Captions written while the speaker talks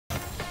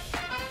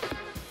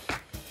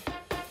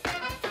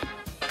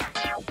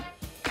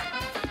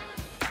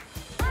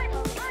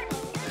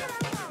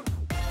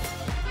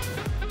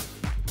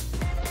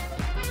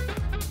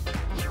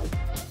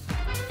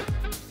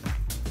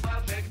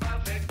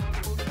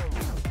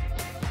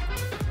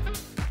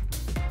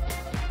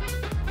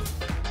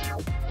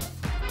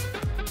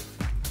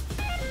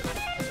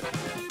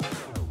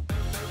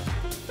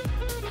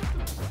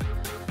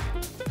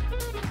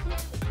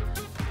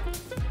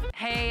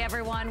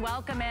everyone.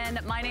 Welcome in.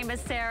 My name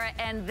is Sarah,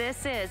 and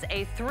this is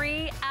a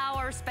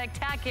 3-hour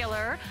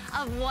spectacular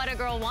of What a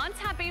Girl Wants.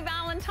 Happy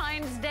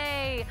Valentine's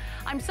Day.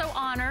 I'm so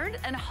honored,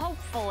 and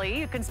hopefully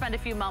you can spend a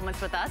few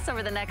moments with us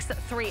over the next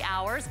 3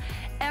 hours.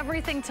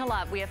 Everything to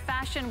love. We have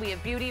fashion, we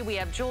have beauty, we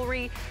have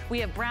jewelry,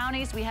 we have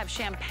brownies, we have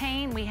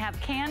champagne, we have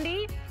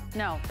candy.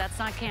 No, that's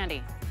not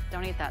candy.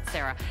 Don't eat that,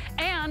 Sarah.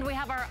 And we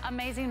have our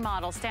amazing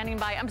model standing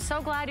by. I'm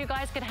so glad you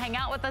guys could hang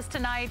out with us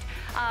tonight.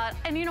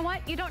 And you know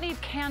what? You don't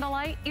need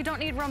candlelight. You don't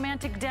need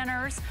romantic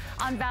dinners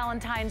on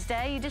Valentine's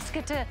Day. You just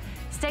get to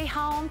stay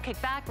home, kick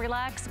back,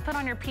 relax, put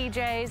on your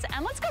PJs,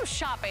 and let's go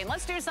shopping.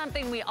 Let's do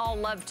something we all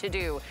love to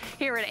do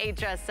here at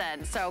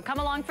HSN. So come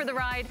along for the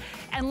ride.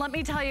 And let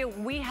me tell you,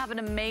 we have an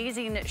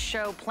amazing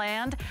show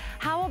planned.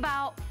 How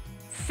about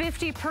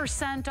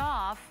 50%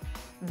 off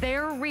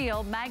They're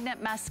Real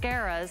magnet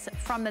mascaras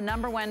from the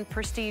 #1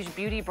 prestige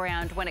beauty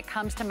brand when it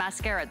comes to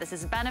mascara. This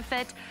is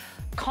Benefit,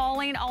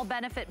 calling all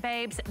Benefit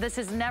babes. This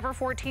is never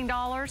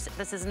 $14.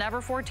 This is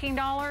never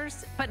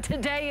 $14, but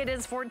today it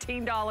is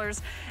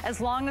 $14.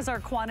 As long as our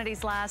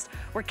quantities last,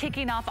 we're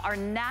kicking off our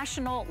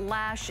national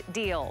lash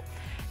deal.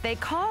 They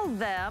call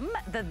them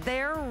the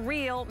They're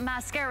Real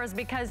mascaras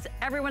because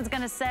everyone's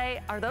gonna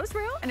say, are those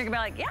real? And you're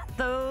gonna be like, yeah,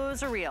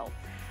 those are real.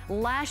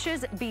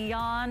 Lashes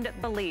beyond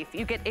belief.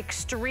 You get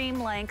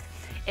extreme length.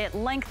 It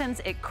lengthens,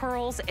 it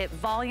curls, it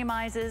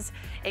volumizes.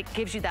 It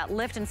gives you that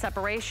lift and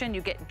separation.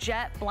 You get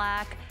jet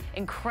black,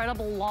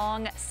 incredible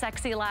long,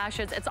 sexy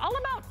lashes. It's all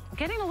about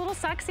getting a little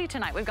sexy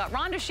tonight. We've got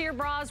Rhonda sheer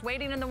bras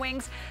waiting in the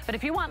wings, but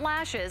if you want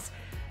lashes,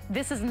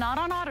 this is not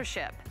on auto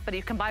ship, but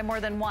you can buy more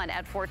than one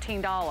at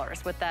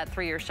 $14 with that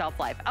 3-year shelf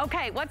life.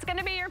 Okay, what's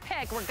gonna be your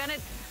pick? We're gonna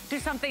do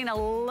something a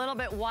little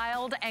bit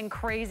wild and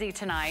crazy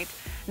tonight.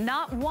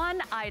 Not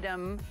one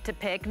item to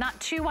pick, not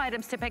 2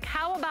 items to pick.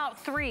 How about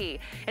 3?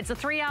 It's a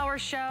 3-hour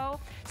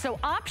show. So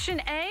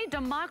option A,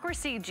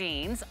 democracy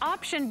jeans.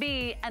 Option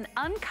B, an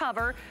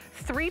uncover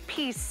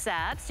 3-piece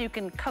set so you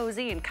can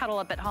cozy and cuddle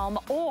up at home.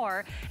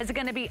 Or is it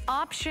gonna be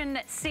option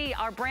C,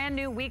 our brand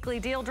new weekly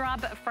deal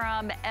drop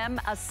from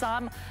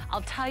immersive?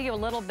 I'll tell you a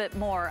little bit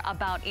more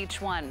about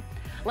each one.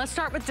 Let's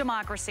start with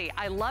democracy.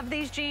 I love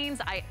these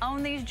jeans. I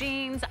own these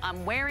jeans.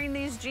 I'm wearing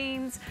these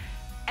jeans.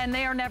 And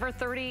they are never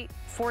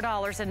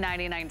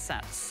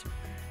 $34.99.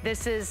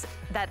 This is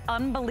that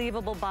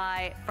unbelievable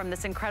buy from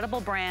this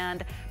incredible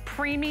brand,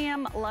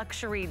 premium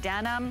luxury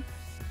denim.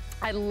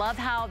 I love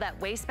how that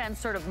waistband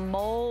sort of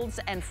molds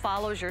and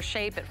follows your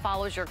shape. It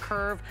follows your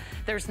curve.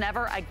 There's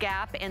never a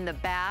gap in the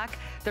back.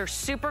 They're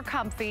super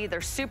comfy. They're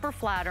super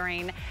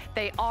flattering.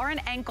 They are an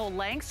ankle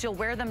length. You'll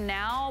wear them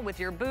now with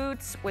your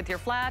boots, with your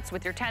flats,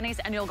 with your tennies,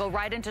 and you'll go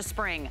right into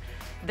spring.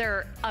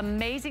 They're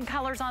amazing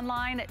colors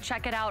online.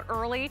 Check it out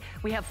early.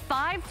 We have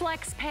 5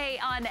 flex pay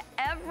on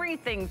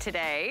everything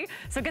today.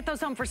 So get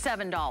those home for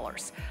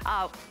 $7.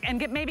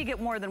 And maybe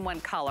get more than one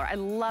color. I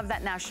love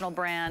that national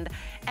brand.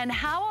 And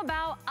how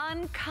about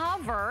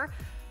Uncover?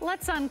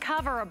 Let's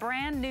uncover a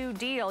brand new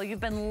deal. You've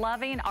been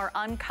loving our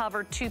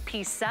Uncover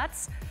 2-piece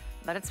sets,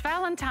 but it's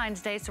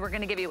Valentine's Day, so we're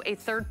gonna give you a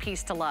 3rd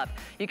piece to love.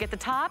 You get the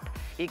top,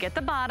 you get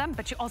the bottom,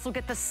 but you also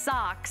get the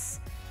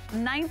socks.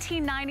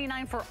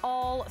 $19.99 for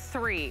all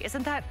 3.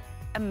 Isn't that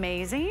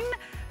amazing?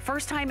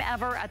 First time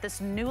ever at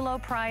this new low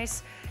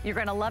price. You're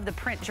gonna love the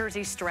print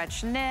jersey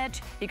stretch knit.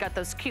 You got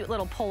those cute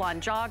little pull-on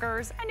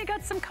joggers, and you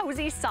got some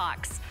cozy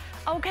socks.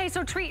 Okay,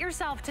 so treat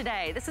yourself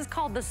today. This is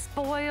called the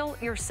Spoil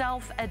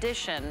Yourself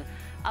edition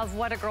of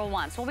What a Girl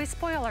Wants. Well, we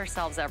spoil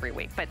ourselves every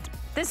week, but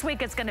this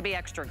week it's gonna be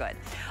extra good.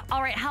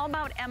 All right, how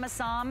about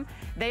immersive?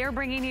 They are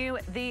bringing you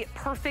the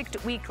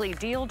perfect weekly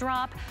deal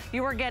drop.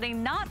 You are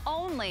getting not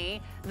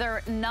only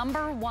their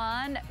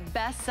 #1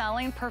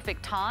 best-selling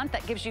Perfect Taunt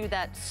that gives you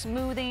that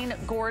smoothing,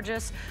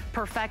 gorgeous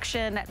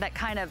perfection that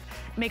kind of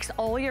makes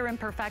all your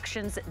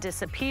imperfections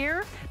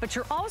disappear, but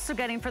you're also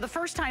getting, for the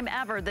first time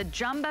ever, the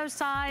jumbo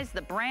size,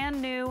 the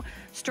brand new,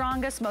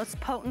 strongest, most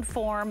potent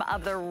form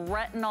of the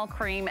retinol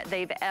cream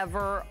they've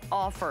ever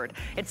offered.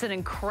 It's an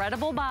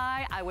incredible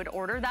buy. I would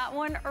order that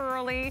one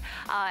early,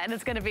 and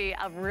it's gonna be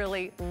a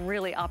really,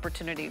 really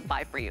opportunity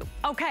buy for you.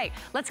 Okay,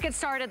 let's get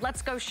started.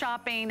 Let's go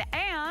shopping.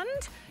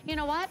 And you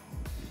know what?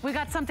 We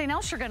got something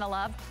else you're gonna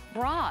love,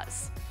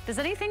 bras. Does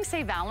anything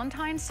say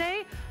Valentine's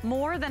Day?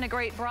 More than a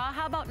great bra?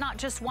 How about not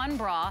just one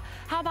bra?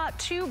 How about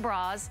 2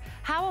 bras?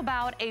 How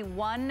about a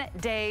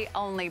 1-day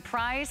only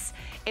price?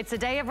 It's a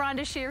day of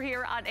Rhonda Shear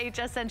here on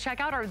HSN. Check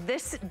out our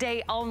this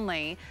day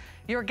only.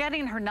 You're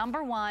getting her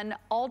 #1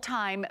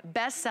 all-time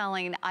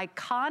best-selling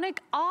iconic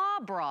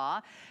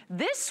bra.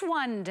 This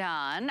one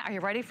done, are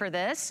you ready for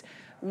this?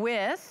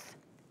 With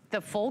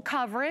the full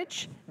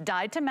coverage,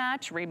 dyed to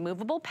match,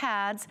 removable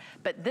pads,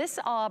 but this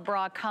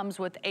bra comes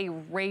with a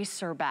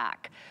racer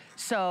back.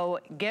 So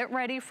get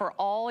ready for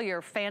all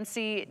your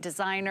fancy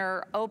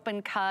designer,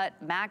 open cut,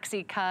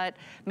 maxi cut,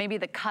 maybe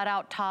the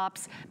cutout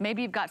tops.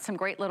 Maybe you've got some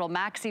great little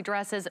maxi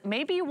dresses.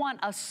 Maybe you want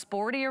a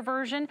sportier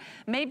version.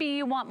 Maybe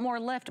you want more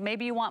lift.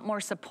 Maybe you want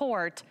more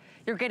support.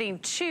 You're getting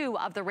 2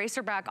 of the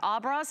Racerback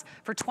Abras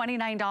for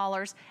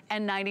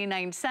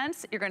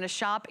 $29.99. You're gonna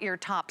shop your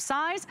top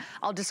size.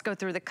 I'll just go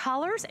through the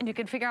colors and you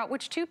can figure out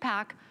which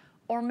 2-pack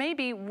or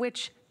maybe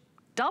which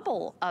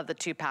double of the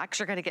 2-packs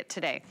you're gonna get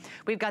today.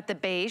 We've got the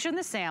beige and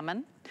the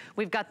salmon.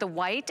 We've got the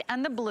white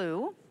and the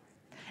blue.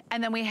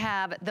 And then we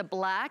have the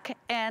black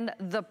and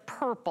the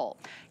purple.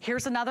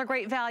 Here's another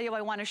great value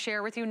I wanna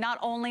share with you. Not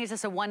only is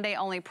this a one-day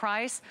only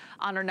price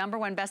on our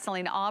 #1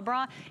 best-selling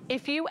Abra,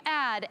 if you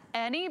add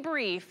any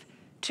brief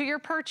to your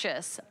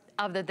purchase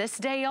of the this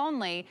day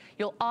only,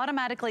 you'll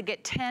automatically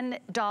get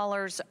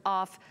 $10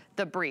 off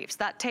the briefs.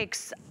 That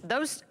takes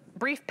those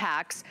brief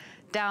packs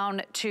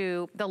down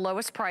to the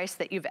lowest price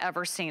that you've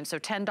ever seen. So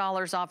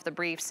 $10 off the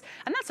briefs.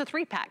 And that's a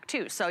 3-pack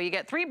too. So you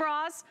get 3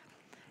 bras,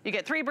 you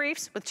get 3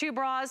 briefs with 2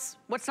 bras.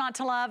 What's not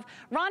to love?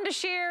 Rhonda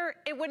Shear,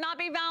 it would not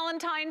be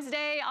Valentine's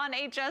Day on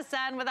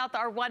HSN without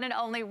our one and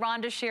only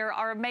Rhonda Shear,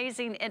 our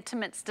amazing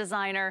intimates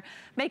designer,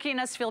 making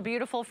us feel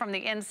beautiful from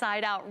the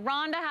inside out.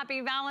 Rhonda,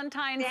 happy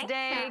Valentine's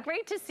Day.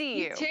 Great to see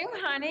you. You too,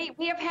 honey.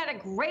 We have had a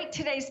great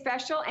Today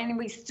Special, and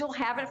we still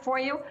have it for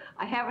you.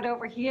 I have it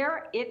over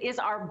here. It is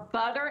our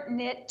butter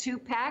knit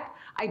 2-pack.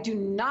 I do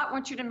not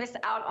want you to miss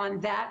out on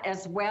that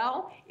as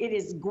well. It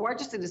is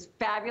gorgeous. It is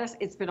fabulous.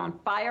 It's been on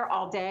fire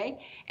all day.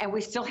 And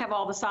we still have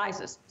all the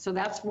sizes. So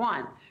that's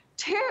 1.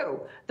 2,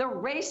 the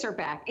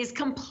Racerback is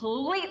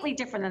completely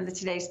different than the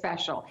Today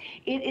Special.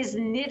 It is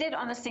knitted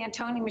on the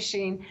Santoni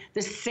machine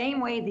the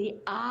same way the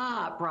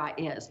Abra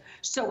is.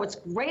 So what's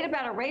great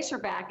about a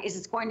Racerback is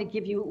it's going to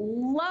give you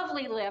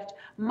lovely lift,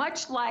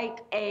 much like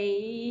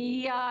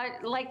a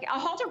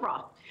halter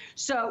bra.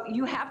 So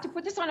you have to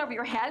put this on over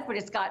your head, but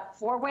it's got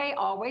 4-way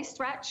all-way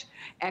stretch,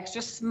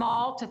 extra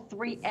small to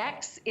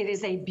 3X. It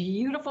is a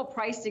beautiful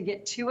price to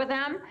get 2 of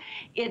them.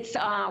 It's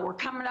we're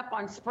coming up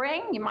on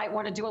spring. You might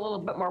want to do a little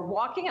bit more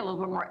walking, a little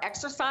bit more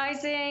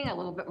exercising, a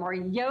little bit more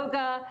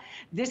yoga.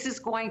 This is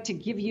going to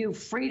give you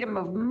freedom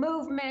of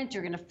movement.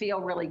 You're going to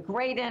feel really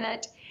great in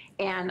it.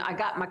 And I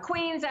got my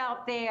queens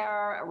out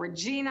there.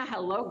 Regina,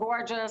 hello,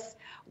 gorgeous,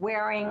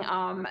 wearing,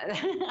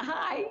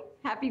 hi,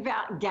 happy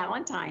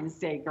Valentine's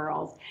Day,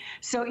 girls.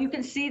 So you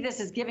can see this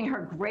is giving her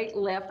great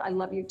lift. I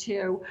love you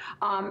too.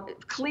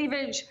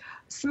 Cleavage,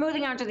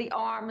 smoothing under the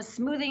arms,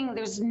 smoothing.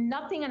 There's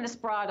nothing in this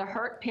bra to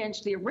hurt,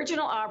 pinch. The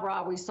original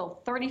Abra, we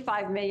sold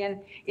 35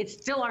 million. It's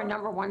still our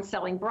 #1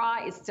 selling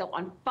bra. It's still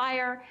on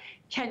fire.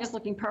 Kenya's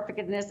looking perfect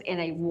in this in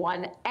a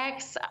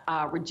 1X.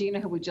 Regina,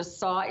 who we just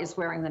saw, is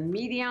wearing the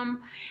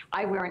medium.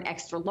 I wear an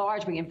extra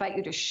large. We invite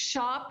you to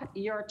shop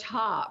your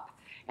top.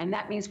 And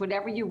that means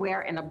whatever you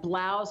wear in a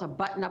blouse, a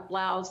button-up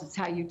blouse, it's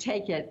how you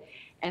take it.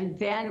 And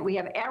then we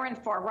have Erin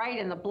far right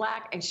in the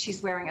black, and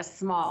she's wearing a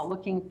small,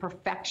 looking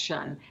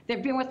perfection.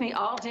 They've been with me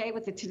all day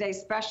with the Today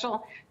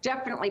Special.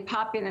 Definitely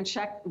pop in and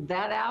check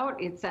that out.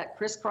 It's that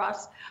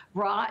crisscross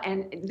bra,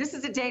 and this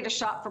is a day to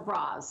shop for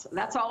bras.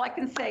 That's all I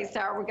can say,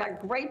 Sarah. We got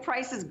great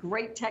prices,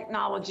 great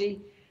technology.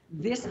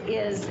 This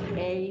is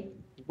a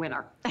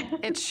winner.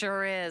 It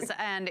sure is.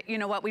 And you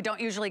know what? We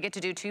don't usually get to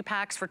do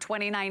 2-packs for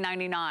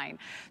 $29.99.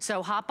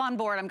 So hop on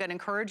board. I'm going to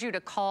encourage you to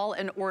call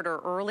and order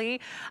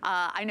early.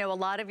 I know a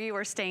lot of you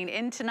are staying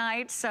in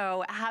tonight,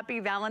 so happy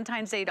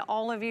Valentine's Day to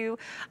all of you.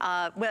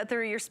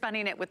 Whether you're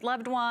spending it with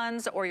loved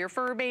ones or your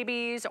fur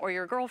babies or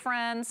your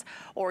girlfriends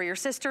or your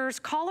sisters,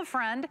 call a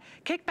friend,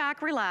 kick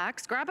back,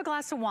 relax, grab a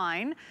glass of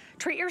wine,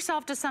 treat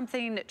yourself to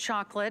something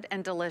chocolate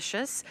and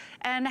delicious,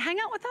 and hang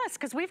out with us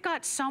because we've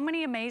got so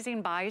many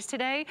amazing buys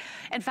today.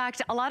 In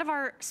fact, a lot of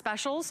our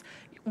specials,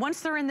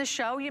 once they're in the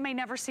show, you may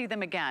never see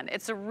them again.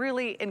 It's a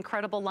really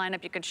incredible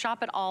lineup. You can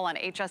shop it all on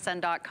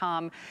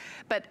hsn.com.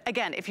 But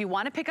again, if you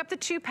want to pick up the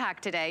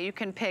 2-pack today, you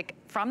can pick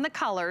from the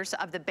colors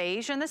of the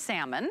beige and the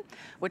salmon,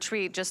 which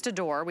we just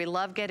adore. We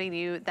love getting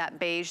you that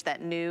beige,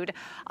 that nude.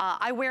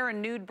 I wear a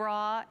nude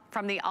bra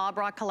from the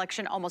Abra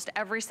collection almost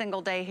every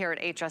single day here at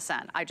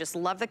HSN. I just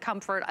love the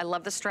comfort. I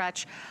love the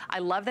stretch. I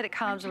love that it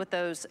comes with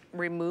those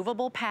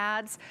removable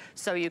pads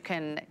so you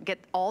can get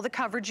all the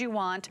coverage you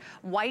want.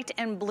 White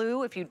and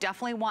blue, if you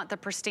definitely want the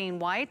pristine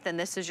white, then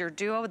this is your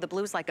duo. The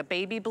blue's like a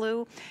baby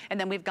blue. And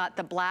then we've got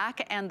the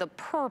black and the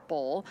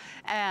purple,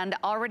 and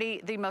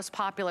already the most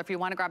popular if you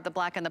want to grab the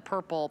black and the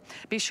purple.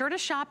 Be sure to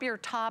shop your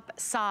top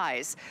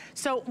size.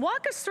 So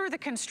walk us through the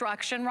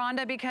construction,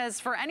 Rhonda, because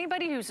for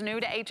anybody who's new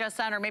to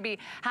HSN or maybe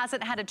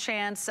hasn't had a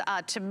chance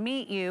to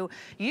meet you,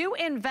 you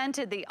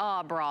invented the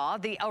Abra.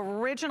 The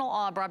original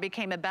Abra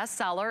became a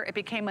bestseller. It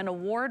became an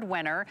award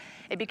winner.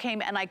 It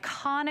became an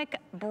iconic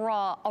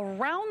bra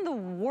around the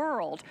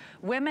world.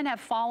 Women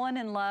have fallen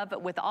in love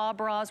with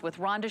Abras, with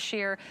Rhonda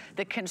Shear.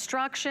 The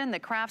construction, the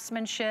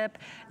craftsmanship,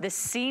 the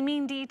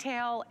seaming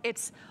detail,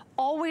 it's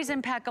always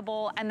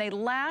impeccable, and they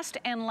last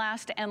and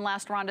last and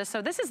last, Rhonda.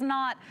 So this is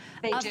not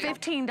a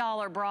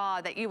 $15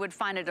 bra that you would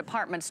find at a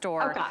department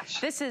store. Oh gosh.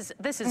 This is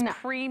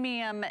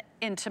premium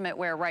intimate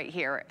wear right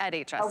here at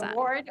HSN.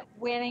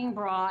 Award-winning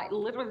bra,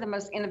 literally the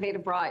most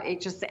innovative bra at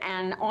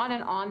HSN.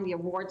 On the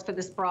awards for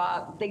this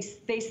bra. They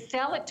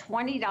sell at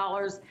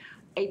 $20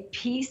 a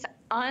piece,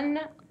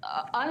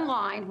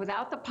 unlined,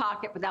 without the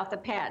pocket, without the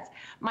pads.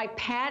 My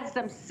pads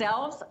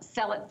themselves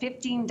sell at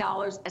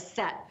 $15 a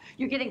set.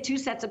 You're getting 2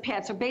 sets of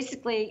pads. So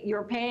basically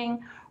you're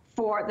paying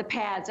for the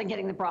pads and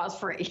getting the bras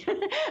free.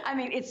 I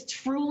mean, it's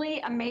truly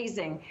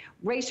amazing.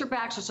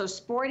 Racerbacks are so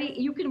sporty.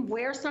 You can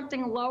wear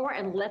something lower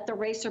and let the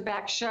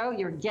racerback show.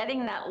 You're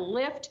getting that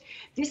lift.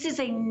 This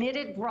is a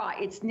knitted bra.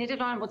 It's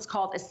knitted on what's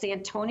called a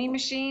Santoni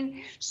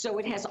machine, so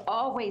it has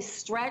always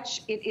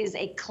stretch. It is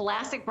a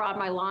classic bra in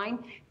my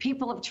line.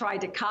 People have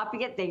tried to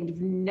copy it. They've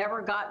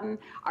never gotten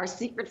our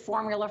secret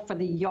formula for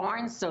the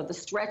yarn, so the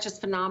stretch is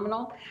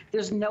phenomenal.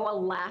 There's no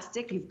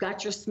elastic. You've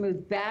got your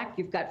smooth back.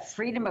 You've got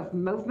freedom of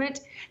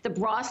movement. The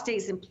bra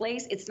stays in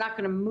place. It's not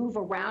going to move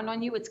around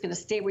on you. It's going to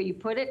stay where you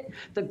put it.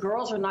 The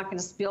girls are not going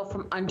to spill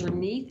from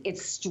underneath. It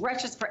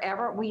stretches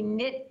forever. We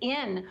knit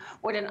in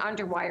what an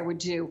underwire would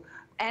do.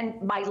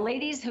 And my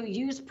ladies who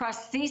use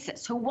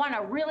prosthesis, who want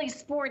a really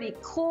sporty,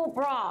 cool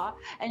bra,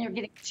 and you're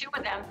getting 2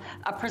 of them,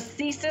 a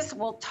prosthesis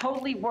will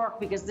totally work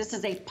because this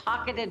is a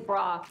pocketed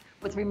bra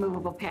with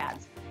removable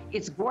pads.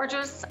 It's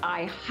gorgeous.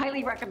 I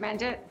highly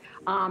recommend it.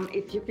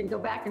 If you can go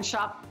back and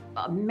shop,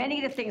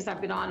 many of the things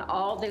I've been on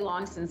all day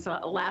long since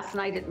last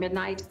night at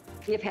midnight,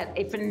 we have had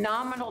a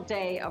phenomenal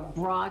day of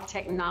bra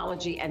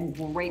technology and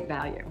great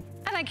value.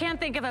 And I can't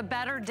think of a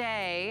better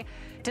day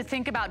to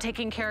think about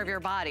taking care of your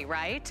body,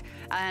 right?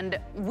 And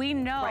we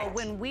know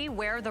when we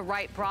wear the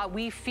right bra,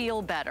 we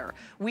feel better.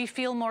 We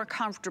feel more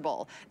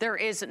comfortable. There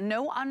is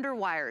no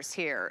underwires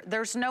here.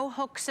 There's no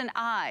hooks and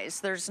eyes.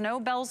 There's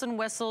no bells and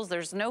whistles.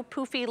 There's no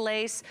poofy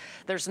lace.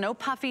 There's no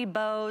puffy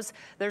bows.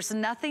 There's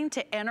nothing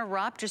to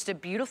interrupt, just a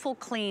beautiful,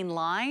 clean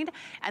line.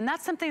 And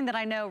that's something that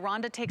I know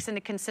Rhonda takes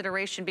into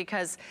consideration,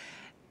 because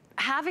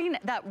having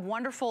that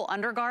wonderful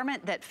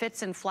undergarment that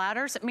fits and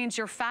flatters, it means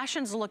your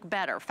fashions look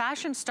better.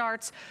 Fashion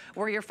starts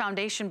where your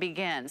foundation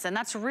begins, and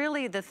that's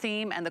really the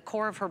theme and the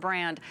core of her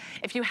brand.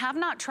 If you have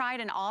not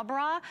tried an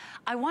bra,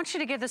 I want you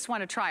to give this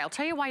one a try. I'll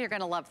tell you why you're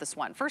gonna love this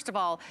one. First of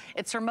all,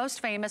 it's her most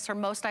famous, her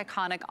most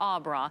iconic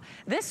bra.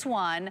 This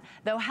one,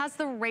 though, has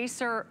the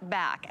racer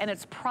back, and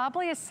it's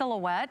probably a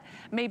silhouette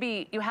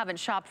maybe you haven't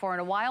shopped for in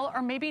a while,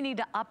 or maybe you need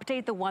to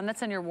update the one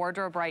that's in your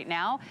wardrobe right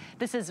now.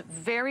 This is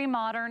very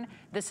modern.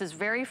 This is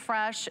very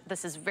fresh.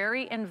 This is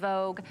very in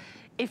vogue.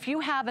 If you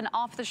have an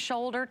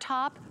off-the-shoulder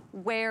top,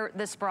 wear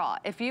this bra.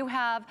 If you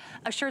have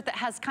a shirt that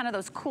has kind of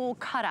those cool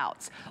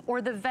cutouts,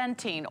 or the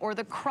venting, or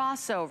the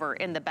crossover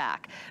in the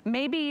back,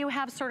 maybe you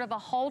have sort of a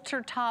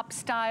halter top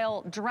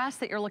style dress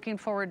that you're looking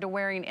forward to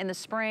wearing in the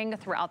spring,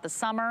 throughout the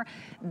summer,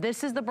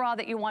 this is the bra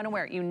that you want to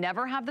wear. You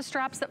never have the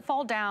straps that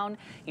fall down.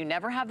 You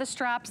never have the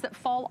straps that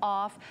fall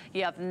off.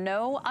 You have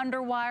no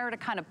underwire to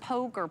kind of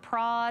poke or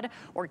prod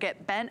or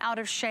get bent out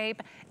of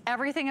shape.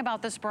 Everything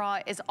about this bra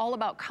is all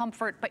about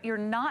comfort, but you're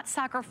not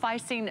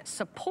sacrificing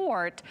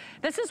support.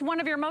 This is one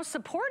of your most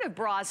supportive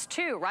bras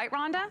too, right,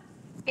 Rhonda?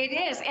 It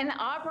is. In the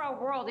bra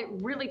world, it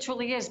really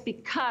truly is,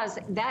 because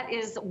that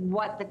is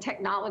what the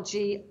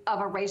technology of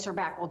a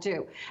racerback will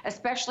do,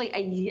 especially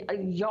a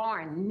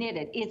yarn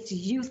knitted. It's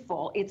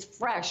youthful, it's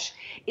fresh,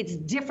 it's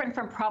different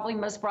from probably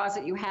most bras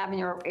that you have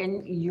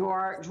in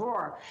your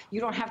drawer.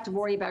 You don't have to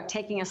worry about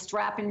taking a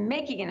strap and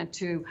making it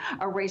into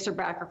a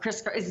racerback or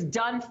crisscross. It's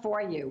done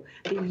for you.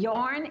 The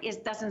yarn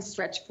doesn't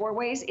stretch 4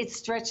 ways, it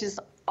stretches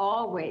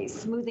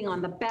always, smoothing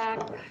on the back.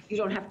 You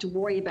don't have to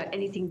worry about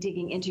anything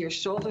digging into your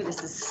shoulder.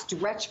 This is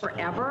stretch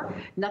forever.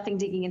 Nothing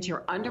digging into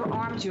your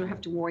underarms. You don't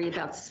have to worry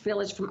about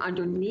spillage from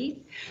underneath.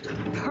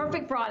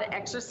 Perfect bra to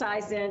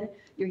exercise in.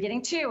 You're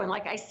getting 2, and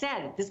like I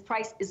said, this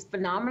price is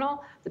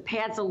phenomenal. The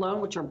pads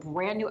alone, which are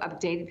brand new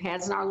updated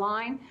pads in our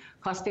line,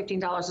 cost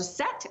 $15 a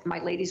set. My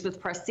ladies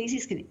with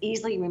prostheses can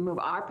easily remove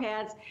our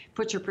pads,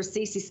 put your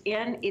prostheses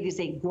in. It is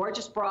a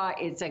gorgeous bra.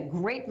 It's a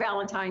great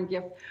Valentine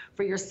gift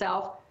for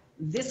yourself.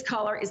 This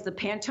color is the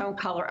Pantone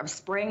color of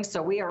spring,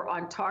 so we are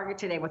on target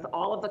today with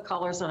all of the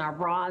colors on our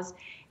bras,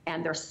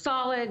 and they're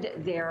solid.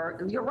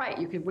 You're right,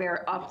 you could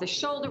wear off the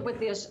shoulder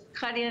with this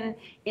cut-in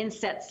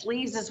inset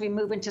sleeves as we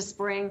move into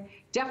spring.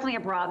 Definitely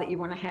a bra that you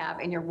want to have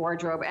in your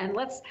wardrobe. And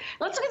let's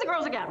look at the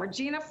girls again.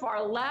 Regina,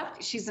 far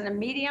left, she's in a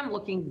medium,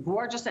 looking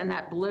gorgeous in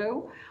that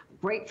blue.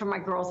 Great for my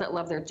girls that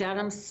love their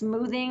denim.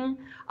 Smoothing,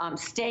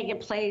 staying in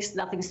place,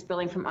 nothing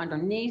spilling from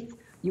underneath.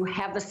 You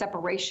have the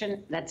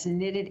separation that's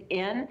knitted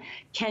in.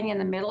 Kenya in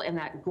the middle in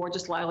that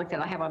gorgeous lilac that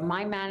I have on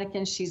my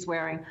mannequin. She's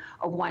wearing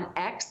a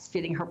 1X,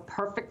 fitting her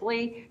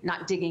perfectly,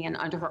 not digging in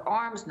under her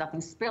arms,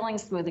 nothing spilling,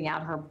 smoothing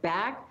out her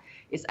back.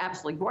 It's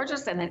absolutely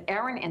gorgeous. And then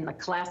Erin in the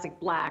classic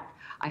black.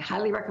 I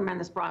highly recommend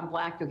this bra in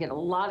black. You'll get a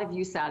lot of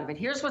use out of it.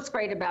 Here's what's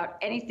great about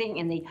anything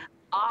in the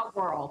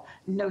world.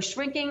 No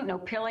shrinking, no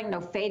pilling, no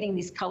fading.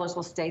 These colors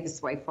will stay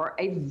this way for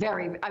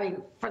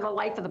for the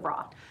life of the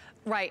bra.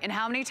 Right, and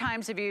how many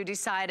times have you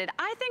decided,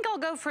 I think I'll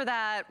go for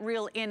that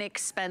real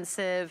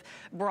inexpensive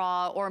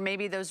bra, or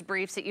maybe those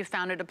briefs that you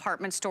found at a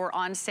department store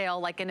on sale,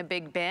 like in a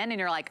big bin, and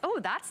you're like, oh,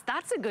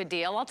 that's a good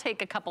deal. I'll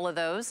take a couple of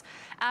those.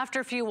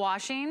 After a few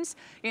washings,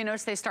 you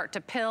notice they start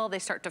to pill, they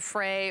start to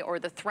fray, or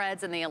the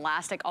threads and the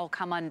elastic all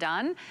come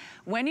undone.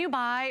 When you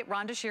buy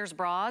Rhonda Shear's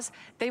bras,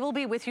 they will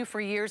be with you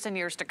for years and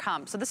years to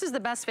come. So this is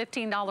the best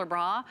 $15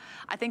 bra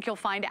I think you'll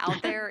find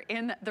out there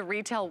in the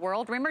retail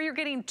world. Remember, you're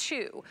getting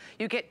two.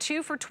 You get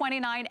two for $29,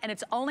 and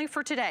it's only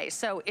for today.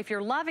 So if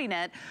you're loving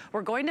it,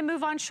 we're going to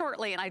move on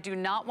shortly, and I do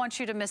not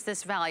want you to miss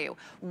this value.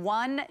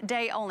 One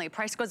day only.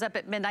 Price goes up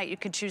at midnight. You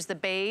can choose the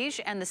beige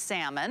and the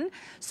salmon.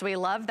 So we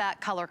love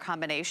that color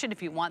combination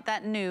if you want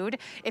that nude.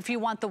 If you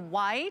want the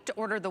white,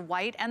 order the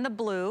white and the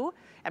blue.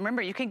 And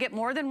remember, you can get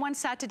more than one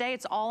set today.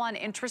 It's all on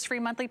interest-free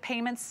monthly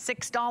payments,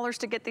 $6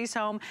 to get these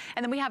home.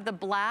 And then we have the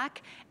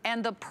black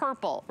and the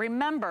purple.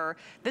 Remember,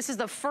 this is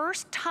the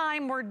first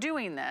time we're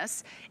doing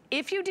this.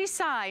 If you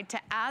decide to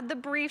add the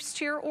briefs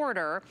to your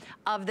order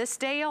of this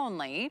day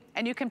only,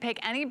 and you can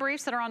pick any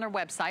briefs that are on their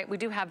website. We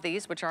do have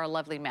these, which are a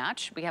lovely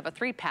match. We have a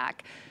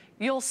 3-pack.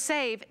 You'll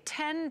save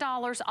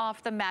 $10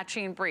 off the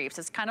matching briefs.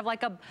 It's kind of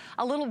like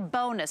a little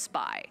bonus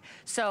buy.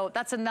 So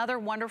that's another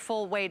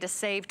wonderful way to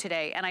save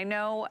today. And I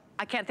know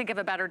I can't think of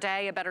a better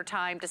day, a better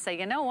time to say,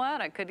 you know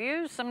what, I could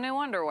use some new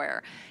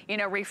underwear. You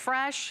know,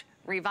 refresh,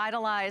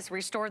 revitalize,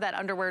 restore that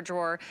underwear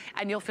drawer,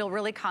 and you'll feel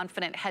really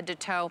confident head to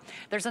toe.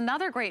 There's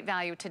another great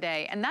value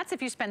today, and that's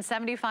if you spend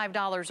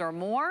 $75 or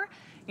more,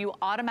 you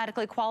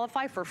automatically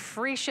qualify for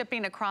free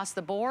shipping across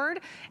the board.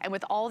 And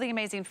with all the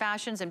amazing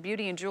fashions and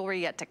beauty and jewelry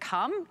yet to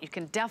come, you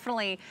can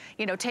definitely,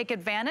 you know, take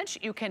advantage.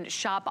 You can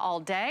shop all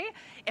day.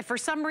 If for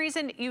some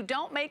reason you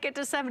don't make it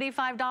to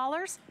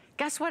 $75,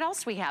 guess what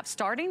else we have?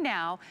 Starting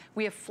now,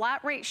 we have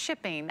flat rate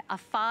shipping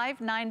of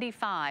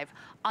 $5.95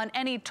 on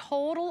any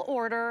total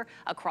order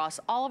across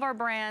all of our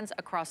brands,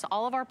 across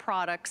all of our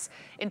products,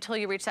 until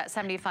you reach that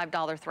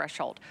 $75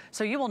 threshold.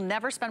 So you will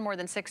never spend more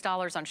than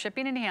 $6 on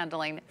shipping and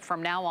handling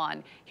from now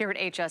on here at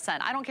HSN.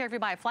 I don't care if you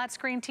buy a flat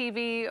screen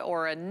TV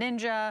or a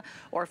Ninja,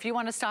 or if you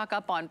want to stock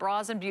up on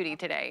bras and beauty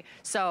today.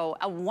 So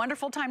a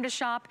wonderful time to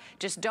shop.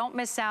 Just don't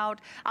miss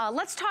out.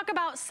 Let's talk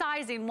about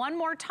sizing one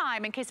more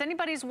time in case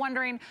anybody's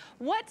wondering,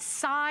 what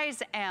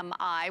size am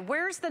I?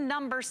 Where's the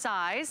number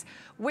size?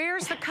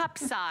 Where's the cup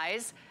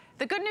size?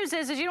 The good news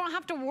is you don't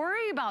have to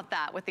worry about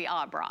that with the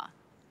Abra.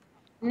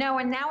 No,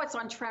 and now it's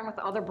on trend with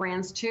other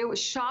brands too.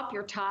 Shop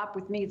your top.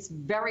 With me, it's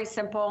very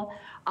simple.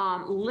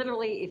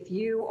 Literally, if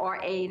you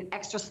are an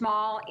extra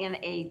small in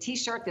a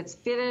t-shirt that's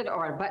fitted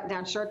or a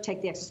button-down shirt,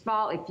 take the extra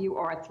small. If you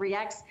are a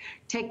 3X,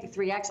 take the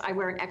 3X. I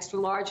wear an extra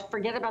large.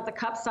 Forget about the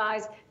cup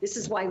size. This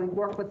is why we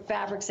work with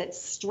fabrics that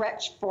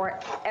stretch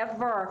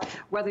forever.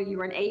 Whether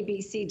you're an A,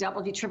 B, C,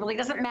 double D, triple D,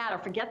 doesn't matter.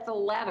 Forget the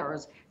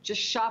letters.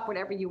 Just shop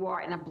whatever you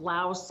are in a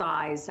blouse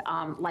size,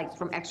 like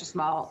from extra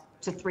small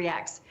to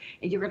 3X.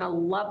 And you're gonna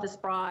love this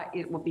bra.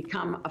 It will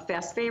become a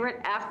fast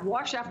favorite.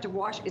 Wash after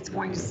wash, it's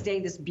going to stay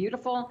this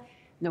beautiful.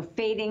 No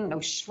fading, no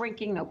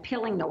shrinking, no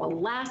pilling, no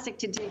elastic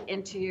to dig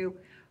into you.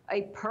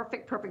 A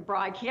perfect, perfect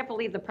bra. I can't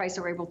believe the price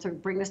we're able to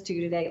bring this to you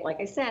today. Like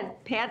I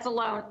said, pads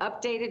alone,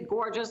 updated,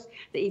 gorgeous.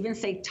 They even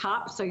say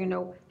top, so you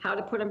know how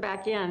to put them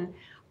back in.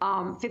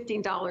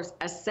 $15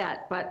 a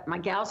set. But my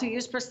gals who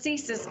use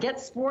prosthesis, get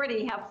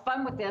sporty, have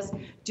fun with this,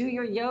 do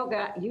your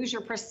yoga, use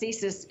your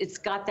prosthesis. It's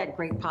got that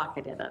great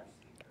pocket in it.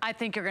 I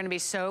think you're gonna be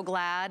so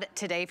glad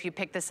today if you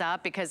pick this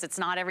up, because it's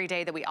not every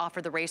day that we offer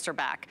the racer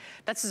back.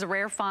 This is a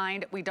rare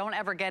find. We don't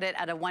ever get it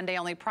at a one day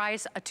only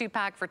price, a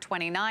 2-pack for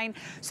 $29.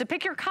 So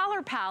pick your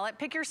color palette,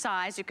 pick your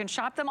size. You can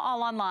shop them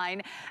all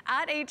online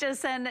at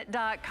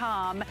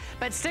hsn.com.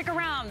 But stick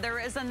around, there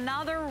is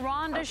another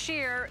Rhonda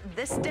Shear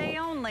this day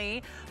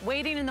only,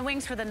 waiting in the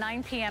wings for the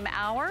 9 p.m.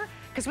 hour,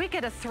 because we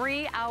get a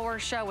 3-hour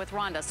show with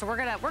Rhonda. So we're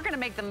gonna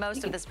make the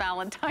most of this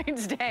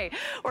Valentine's Day.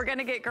 We're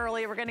gonna get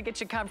girly, we're gonna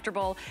get you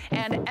comfortable,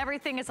 and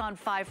everything is on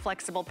 5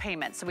 flexible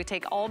payments. So we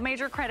take all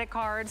major credit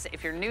cards.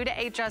 If you're new to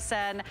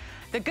HSN,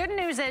 the good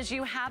news is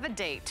you have a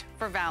date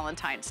for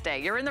Valentine's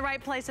Day. You're in the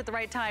right place at the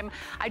right time.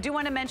 I do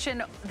want to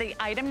mention the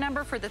item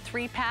number for the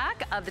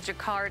 3-pack of the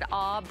Jacquard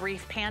Ah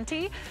Brief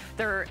Panty.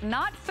 They're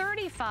not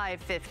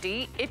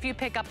 $35.50 if you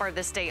pick up our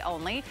this day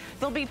only.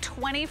 They'll be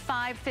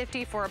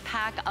 $25.50 for a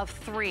pack of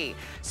 3.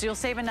 So you'll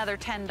save another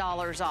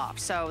 $10 off.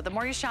 So the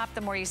more you shop,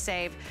 the more you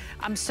save.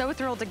 I'm so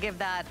thrilled to give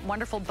that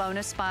wonderful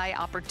bonus buy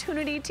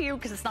opportunity to you,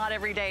 because it's not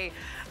every day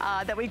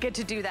that we get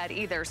to do that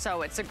either.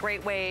 So it's a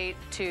great way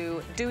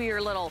to do your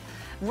little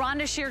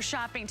Rhonda Shear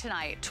shopping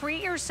tonight.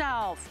 Treat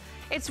yourself.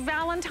 It's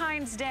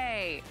Valentine's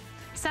Day.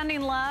 Sending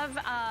love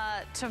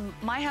to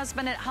my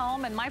husband at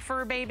home and my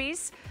fur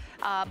babies.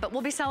 But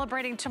we'll be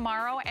celebrating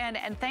tomorrow,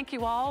 and thank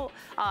you all.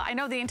 I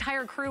know the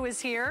entire crew is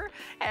here,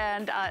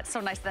 and it's so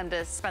nice of them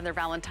to spend their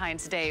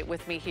Valentine's Day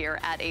with me here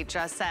at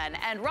HSN.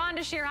 And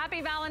Rhonda Shear,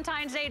 happy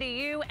Valentine's Day to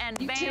you and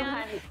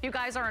Ben. You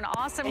guys are an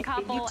awesome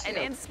couple, an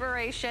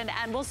inspiration,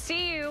 and we'll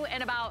see you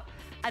in about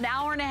an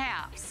hour and a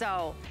half.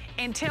 So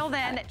until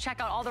then, check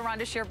out all the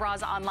Rhonda Shear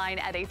bras online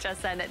at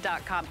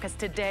hsn.com because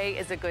today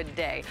is a good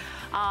day.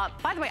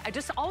 By the way, I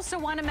just also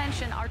want to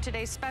mention our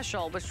today's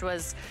special, which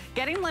was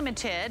getting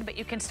limited, but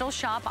you can still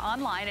shop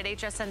online at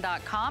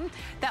hsn.com.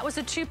 That was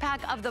a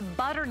 2-pack of the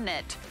butter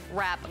knit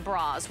wrap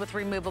bras with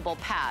removable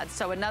pads.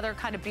 So another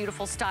kind of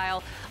beautiful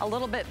style, a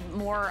little bit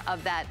more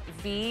of that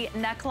V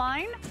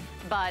neckline,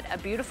 but a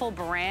beautiful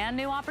brand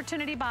new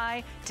opportunity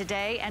buy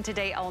today and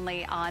today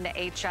only on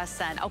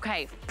HSN.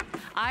 Okay,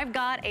 I've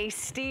got a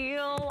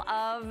steal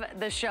of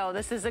the show.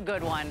 This is a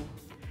good one.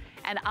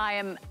 And I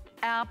am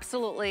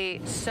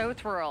absolutely so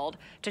thrilled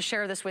to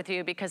share this with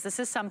you because this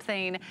is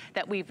something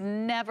that we've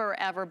never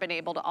ever been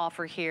able to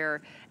offer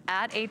here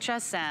at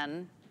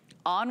HSN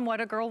on What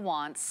a Girl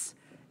Wants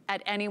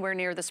at anywhere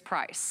near this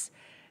price.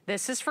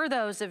 This is for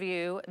those of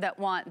you that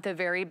want the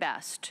very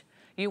best.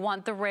 You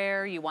want the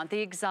rare, you want the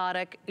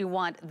exotic, you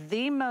want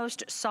the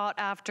most sought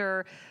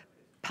after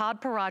pod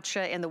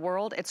paracha in the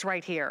world. It's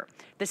right here.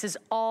 This is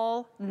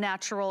all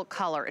natural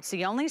color. It's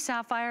the only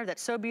sapphire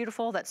that's so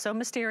beautiful, that's so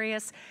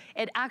mysterious.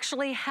 It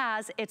actually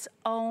has its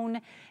own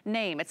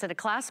name. It's in a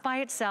class by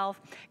itself.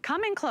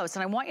 Come in close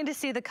and I want you to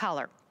see the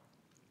color.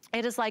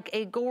 It is like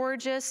a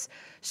gorgeous,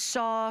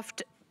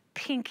 soft,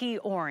 pinky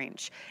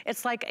orange.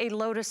 It's like a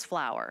lotus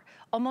flower,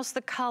 almost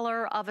the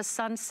color of a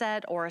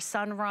sunset or a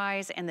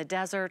sunrise in the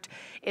desert.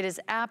 It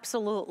is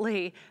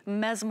absolutely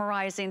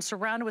mesmerizing,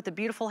 surrounded with a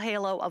beautiful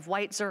halo of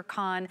white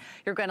zircon.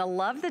 You're gonna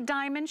love the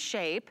diamond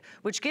shape,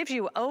 which gives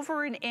you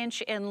over an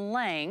inch in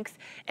length.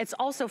 It's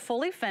also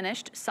fully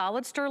finished,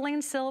 solid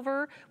sterling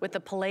silver with the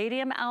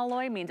palladium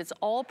alloy, means it's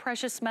all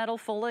precious metal,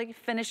 fully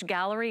finished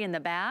gallery in the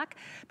back.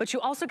 But you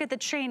also get the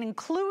chain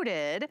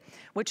included,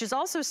 which is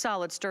also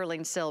solid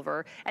sterling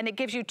silver, and it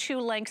gives you 2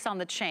 lengths on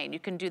the chain. You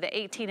can do the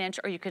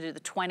 18-inch or you could do the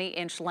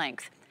 20-inch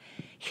length.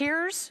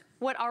 Here's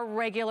what our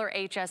regular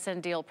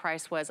HSN deal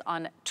price was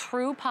on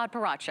true pod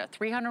paracha,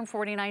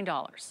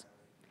 $349.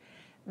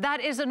 That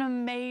is an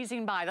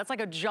amazing buy. That's like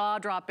a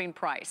jaw-dropping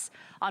price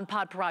on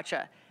pod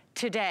paracha.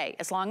 Today,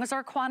 as long as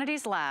our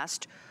quantities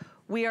last,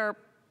 we are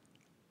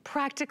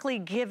practically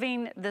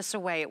giving this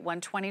away at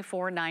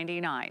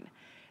 $124.99.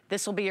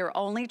 This will be your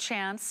only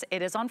chance.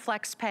 It is on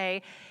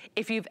FlexPay.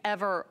 If you've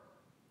ever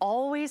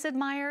always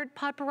admired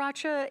pod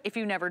paracha, if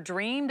you never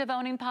dreamed of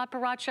owning pod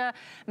paracha,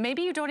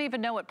 maybe you don't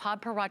even know what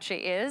pod paracha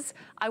is,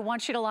 I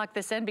want you to lock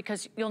this in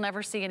because you'll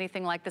never see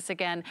anything like this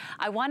again.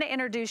 I want to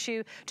introduce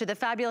you to the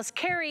fabulous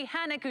Carrie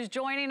Hennick, who's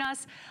joining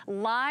us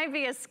live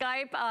via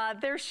Skype.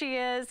 There she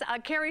is.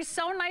 Carrie,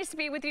 so nice to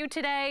be with you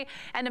today.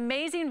 An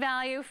amazing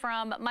value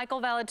from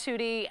Michael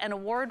Valatutti, an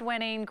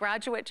award-winning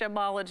graduate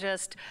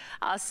gemologist.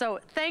 So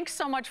thanks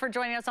so much for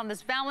joining us on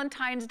this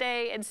Valentine's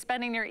Day and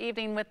spending your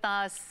evening with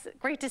us.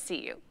 Great to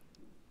see you.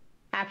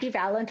 Happy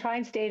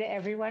Valentine's Day to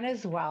everyone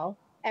as well.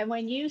 And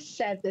when you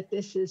said that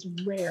this is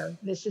rare,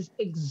 this is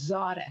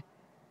exotic,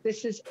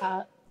 this is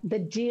the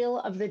deal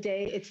of the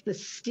day, it's the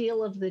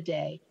steal of the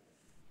day.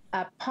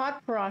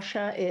 Pod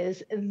paracha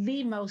is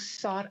the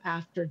most sought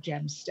after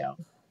gemstone.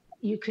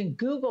 You can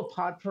Google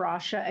pod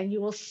paracha and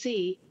you will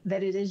see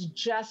that it is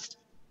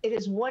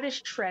what is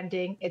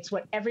trending. It's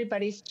what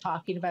everybody's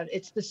talking about.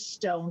 It's the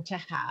stone to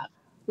have.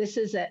 This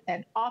is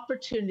an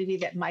opportunity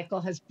that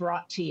Michael has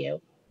brought to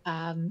you.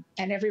 And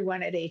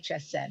everyone at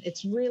HSN.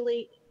 It's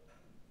really,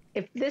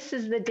 if this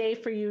is the day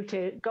for you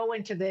to go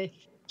into the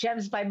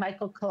Gems by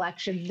Michael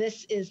collection,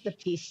 this is the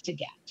piece to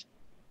get.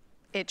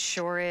 It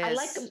sure is. I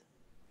like,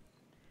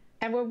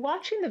 and we're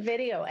watching the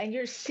video and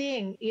you're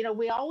seeing, you know,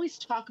 we always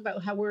talk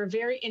about how we're a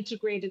very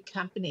integrated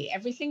company.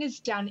 Everything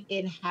is done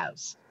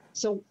in-house.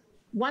 So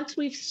once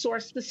we've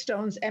sourced the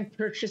stones and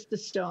purchased the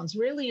stones,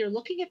 really you're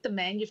looking at the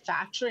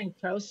manufacturing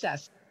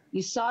process.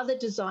 You saw the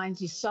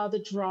designs, you saw the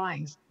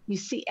drawings. You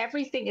see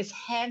everything is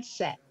hand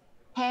set,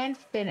 hand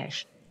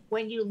finished.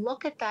 When you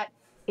look at that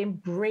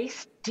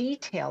embraced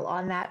detail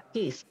on that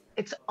piece,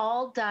 it's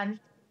all done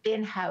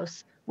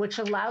in-house, which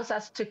allows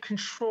us to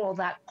control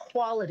that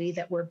quality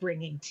that we're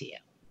bringing to you.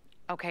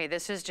 Okay,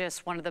 this is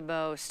just one of the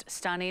most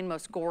stunning,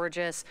 most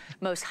gorgeous,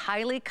 most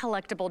highly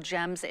collectible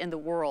gems in the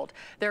world.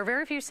 There are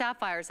very few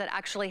sapphires that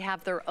actually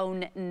have their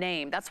own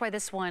name. That's why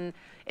this one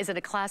is in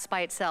a class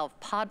by itself,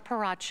 pod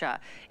paracha.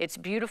 It's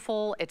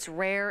beautiful, it's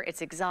rare,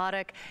 it's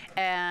exotic,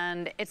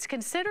 and it's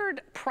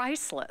considered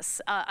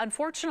priceless.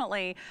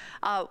 Unfortunately,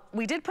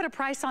 we did put a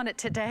price on it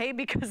today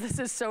because this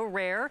is so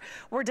rare.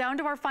 We're down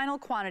to our final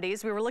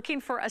quantities. We were looking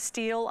for a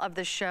steal of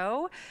the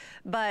show,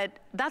 but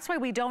that's why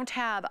we don't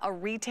have a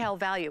retail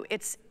value.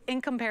 It's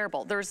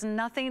incomparable. There's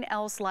nothing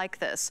else like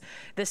this.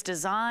 This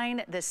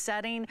design, this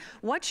setting.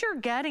 What you're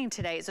getting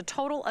today is a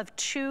total of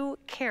 2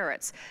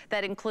 carats.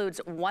 That includes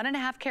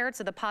 1.5 carats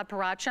of the pod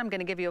paracha. I'm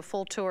going to give you a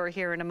full tour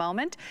here in a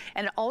moment.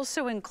 And it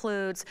also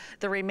includes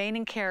the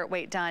remaining carat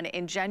weight done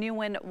in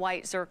genuine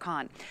white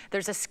zircon.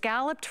 There's a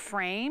scalloped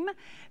frame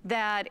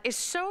that is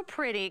so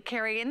pretty,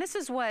 Carrie, and this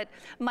is what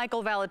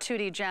Michael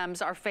Valatutti gems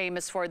are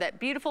famous for, that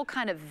beautiful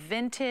kind of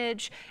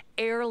vintage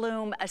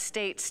heirloom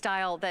estate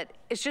style that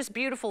is just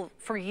beautiful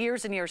for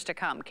years and years to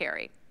come,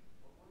 Carrie.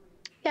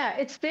 Yeah,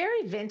 it's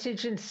very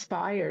vintage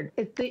inspired.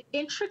 The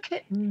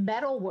intricate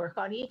metal work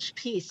on each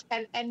piece.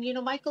 And you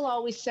know, Michael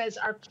always says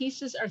our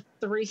pieces are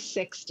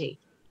 360.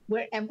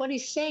 And what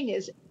he's saying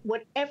is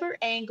whatever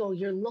angle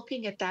you're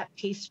looking at that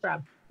piece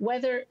from,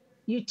 whether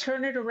you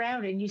turn it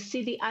around and you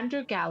see the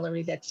under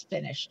gallery that's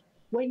finished,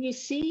 when you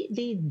see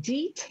the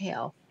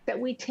detail that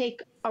we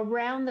take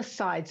around the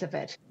sides of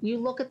it, you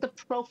look at the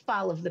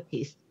profile of the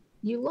piece,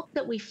 you look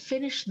that we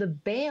finish the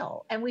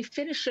bail and we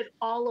finish it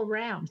all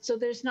around. So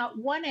there's not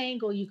one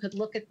angle you could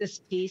look at this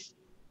piece,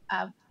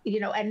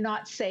 you know, and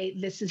not say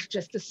this is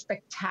just a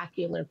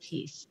spectacular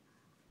piece.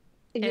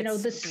 You know,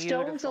 It's the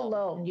stones beautiful.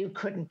 alone you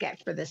couldn't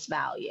get for this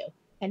value.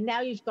 And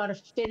now you've got a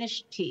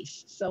finished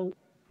piece. So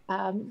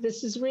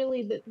this is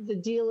really the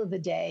deal of the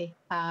day.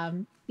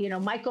 You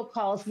know, Michael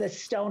calls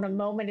this stone a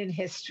moment in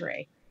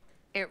history.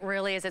 It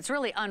really is. It's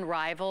really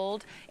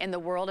unrivaled in the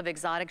world of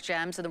exotic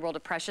gems, in the world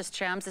of precious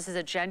gems. This is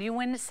a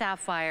genuine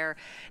sapphire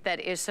that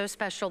is so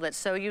special, that's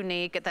so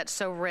unique, that's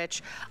so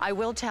rich. I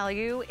will tell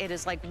you, it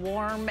is like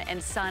warm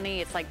and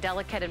sunny. It's like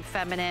delicate and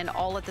feminine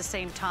all at the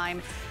same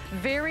time.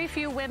 Very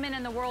few women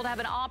in the world have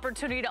an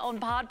opportunity to own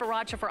Pod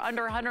Paracha for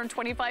under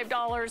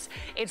 $125.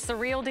 It's the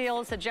real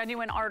deal. It's a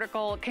genuine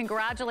article.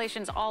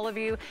 Congratulations, all of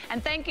you.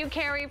 And thank you,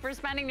 Carrie, for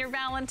spending your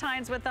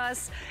Valentine's with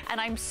us. And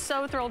I'm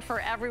so thrilled for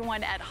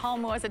everyone at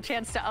home who has a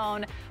chance to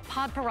own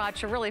Pod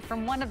Paracha, really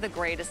from one of the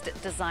greatest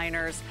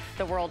designers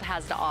the world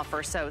has to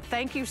offer. So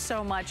thank you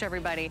so much,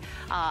 everybody.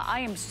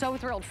 I am so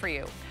thrilled for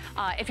you.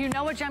 If you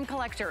know a gem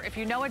collector, if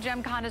you know a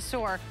gem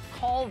connoisseur,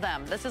 call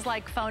them. This is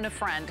like phone a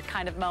friend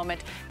kind of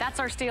moment. That's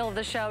our steal of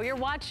the show. You're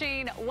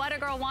watching What a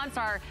Girl Wants,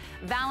 our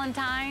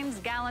Valentine's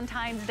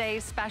Day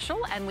special,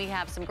 and we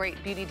have some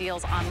great beauty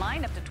deals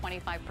online, up to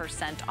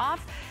 25%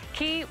 off.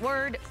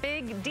 Keyword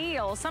big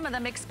deal. Some of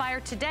them expire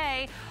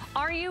today.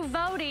 Are you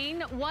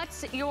voting?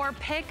 What's your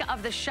pick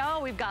of the show?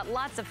 We've got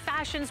lots of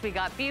fashions. We've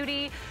got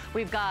beauty.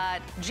 We've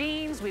got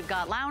jeans. We've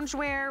got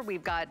loungewear.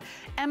 We've got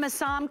Emma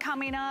Sam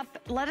coming up.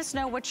 Let us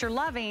know what you're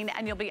loving,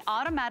 and you'll be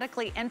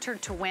automatically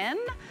entered to win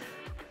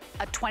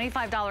a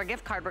 $25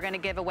 gift card we're going to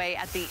give away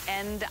at the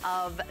end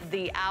of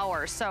the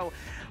hour. So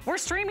we're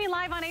streaming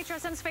live on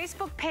HSN's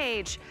Facebook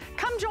page.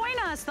 Come join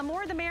us. The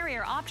more the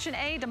merrier. Option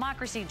A,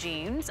 democracy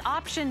jeans.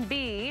 Option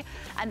B,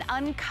 an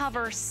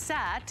uncover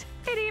set.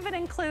 It even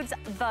includes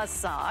the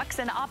socks.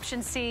 And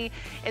option C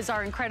is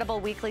our incredible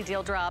weekly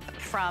deal drop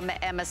from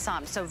Emma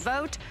Sam. So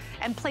vote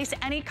and place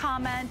any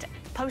comment,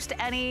 post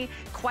any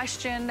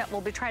question. We'll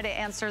be trying to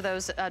answer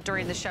those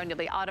during the show, and you'll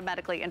be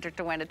automatically entered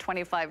to win a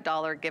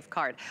 $25 gift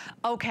card.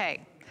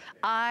 Okay.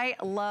 I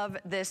love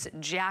this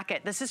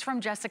jacket. This is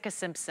from Jessica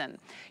Simpson.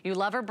 You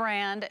love her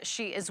brand.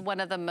 She is one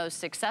of the most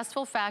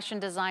successful fashion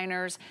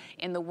designers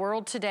in the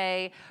world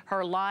today.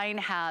 Her line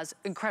has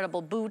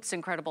incredible boots,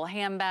 incredible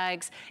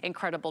handbags,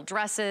 incredible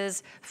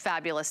dresses,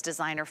 fabulous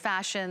designer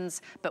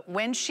fashions. But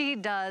when she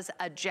does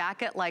a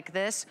jacket like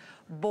this,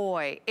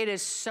 boy, it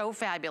is so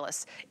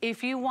fabulous.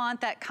 If you want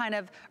that kind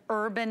of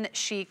urban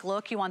chic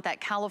look, you want that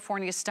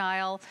California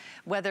style,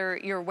 whether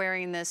you're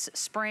wearing this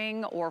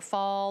spring or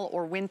fall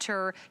or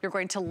winter, you're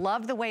going to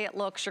love the way it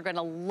looks. You're going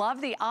to love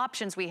the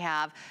options we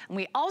have. And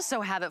we also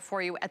have it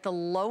for you at the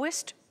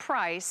lowest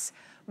price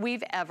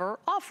we've ever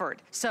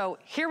offered. So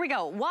here we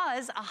go.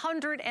 Was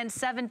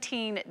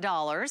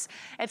 $117.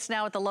 It's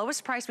now at the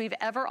lowest price we've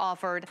ever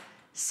offered,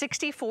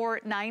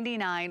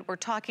 $64.99. We're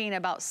talking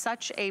about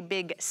such a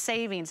big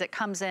savings. It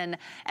comes in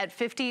at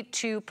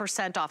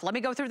 52% off. Let me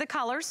go through the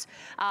colors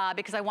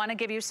because I want to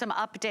give you some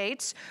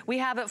updates. We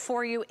have it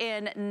for you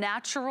in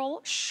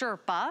Natural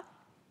Sherpa.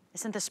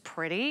 Isn't this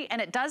pretty?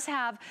 And it does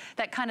have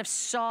that kind of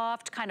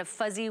soft, kind of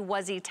fuzzy,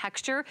 wuzzy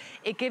texture.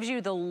 It gives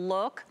you the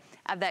look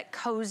of that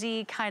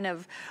cozy kind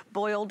of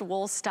boiled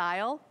wool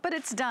style, but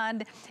it's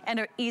done in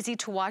an easy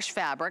to wash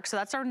fabric. So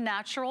that's our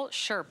Natural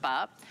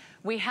Sherpa.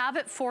 We have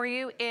it for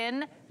you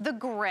in the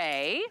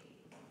gray.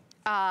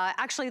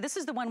 Actually, this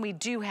is the one we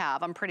do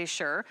have, I'm pretty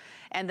sure.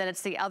 And then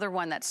it's the other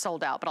one that's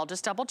sold out, but I'll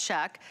just double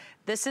check.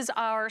 This is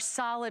our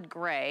solid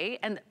gray,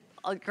 and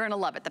you're gonna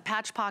love it. The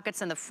patch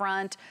pockets in the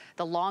front,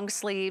 the long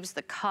sleeves,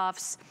 the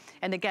cuffs.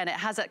 And again, it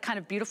has that kind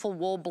of beautiful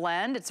wool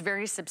blend. It's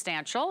very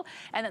substantial.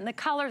 And then the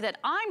color that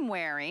I'm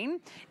wearing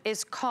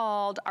is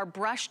called our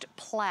brushed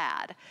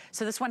plaid.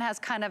 So this one has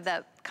kind of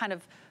that kind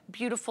of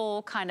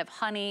beautiful kind of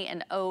honey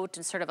and oat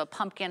and sort of a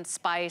pumpkin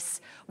spice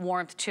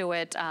warmth to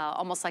it,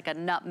 almost like a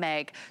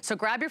nutmeg. So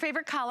grab your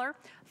favorite color.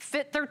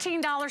 Fit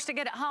 $13 to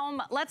get it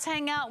home. Let's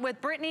hang out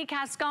with Brittany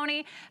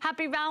Casconi.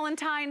 Happy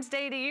Valentine's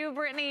Day to you,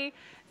 Brittany.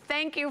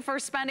 Thank you for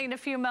spending a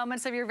few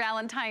moments of your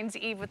Valentine's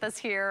Eve with us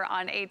here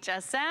on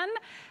HSN.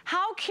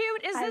 How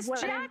cute is this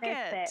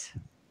jacket?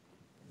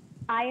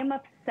 I am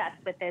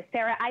obsessed with this,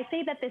 Sarah. I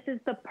say that this is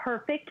the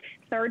perfect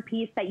third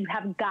piece that you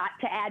have got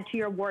to add to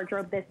your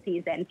wardrobe this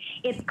season.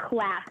 It's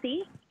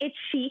classy, it's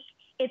chic,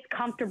 it's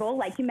comfortable.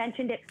 Like you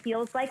mentioned, it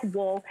feels like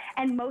wool.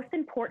 And most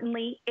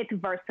importantly, it's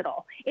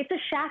versatile. It's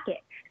a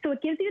shacket. So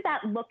it gives you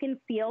that look and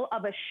feel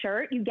of a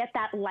shirt. You get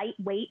that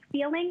lightweight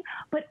feeling,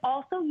 but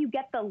also you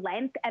get the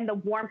length and the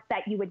warmth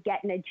that you would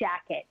get in a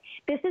jacket.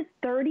 This is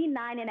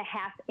 39.5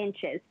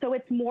 inches. So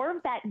it's more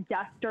of that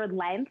duster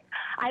length.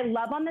 I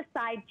love on the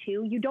side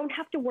too. You don't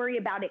have to worry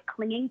about it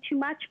clinging too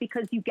much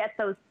because you get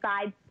those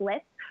side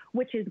slits,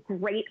 which is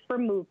great for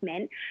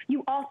movement.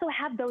 You also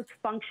have those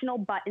functional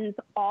buttons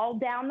all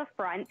down the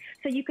front.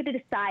 So you could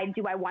decide,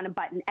 do I want to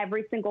button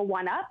every single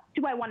one up?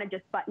 Do I want to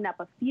just button up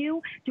a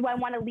few? Do I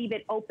want to leave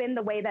it open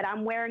the way that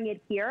I'm wearing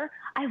it here?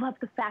 I love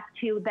the fact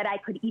too that I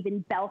could even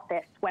belt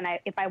this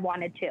if I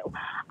wanted to.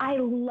 I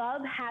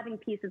love having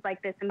pieces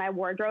like this in my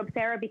wardrobe,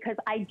 Sarah, because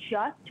I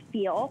just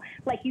feel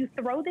like you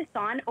throw this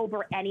on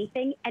over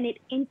anything and it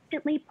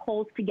instantly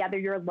pulls together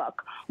your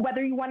look.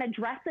 Whether you want to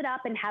dress it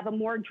up and have a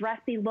more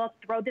dressy look,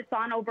 throw this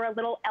on over a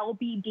little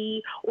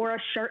LBD or a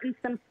shirt and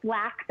some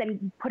slacks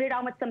and put it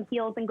on with some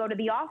heels and go to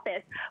the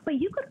office. But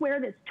you could wear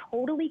this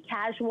totally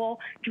casual,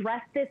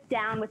 dress this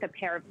down with a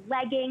pair of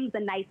leggings, a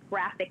nice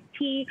graphic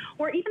tee,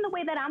 or even the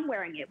way that I'm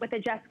wearing it with a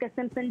Jessica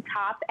Simpson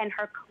top and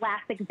her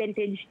classic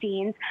vintage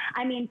jeans.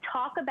 I mean,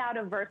 talk about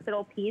a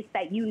versatile piece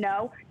that you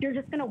know you're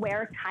just going to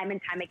wear time and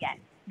time again.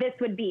 This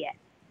would be it.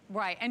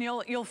 Right, and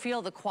you'll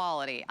feel the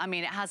quality. I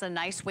mean, it has a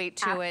nice weight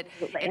to it.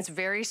 It's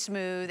very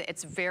smooth,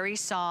 it's very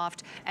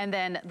soft. And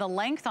then the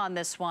length on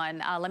this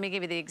one, let me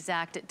give you the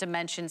exact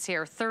dimensions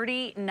here,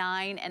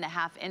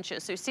 39.5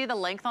 inches. So you see the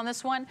length on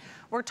this one?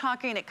 We're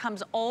talking, it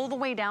comes all the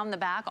way down the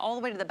back, all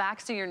the way to the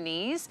backs of your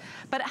knees,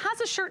 but it has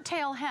a shirt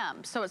tail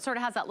hem. So it sort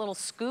of has that little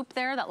scoop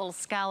there, that little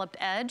scalloped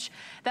edge.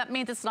 That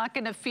means it's not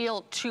gonna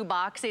feel too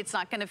boxy, it's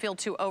not gonna feel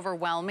too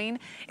overwhelming.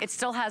 It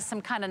still has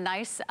some kind of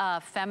nice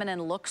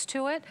feminine looks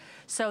to it.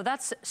 So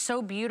that's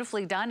so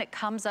beautifully done. It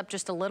comes up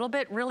just a little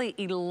bit, really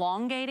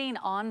elongating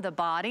on the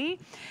body.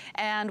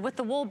 And with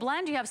the wool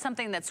blend, you have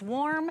something that's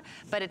warm,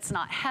 but it's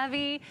not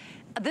heavy.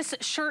 This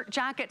shirt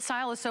jacket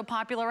style is so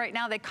popular right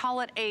now, they call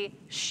it a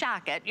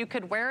shacket. You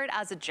could wear it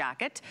as a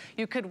jacket.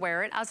 You could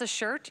wear it as a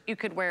shirt. You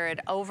could wear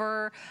it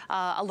over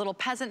a little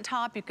peasant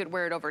top. You could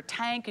wear it over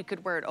tank. You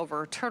could wear it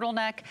over a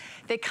turtleneck.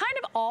 They kind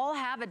of all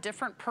have a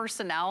different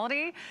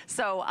personality.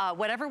 So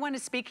whatever one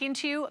is speaking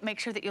to you, make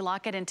sure that you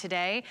lock it in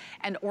today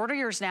and order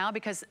yours now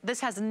because this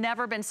has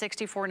never been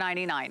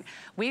 $64.99.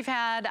 We've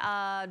had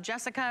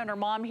Jessica and her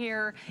mom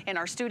here in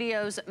our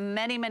studios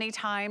many, many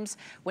times.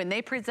 When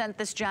they present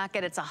this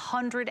jacket, it's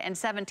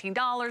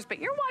 $117, but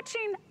you're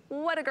watching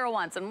What a Girl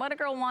Wants, and What a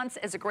Girl Wants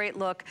is a great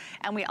look,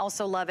 and we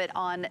also love it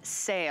on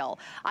sale.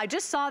 I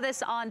just saw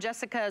this on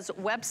Jessica's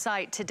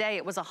website today.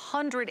 It was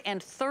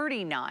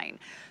 $139,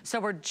 so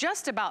we're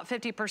just about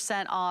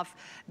 50% off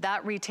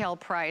that retail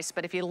price,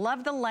 but if you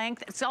love the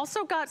length, it's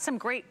also got some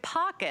great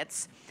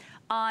pockets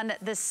on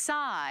the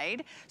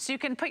side, so you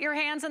can put your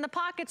hands in the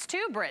pockets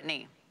too,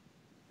 Brittany.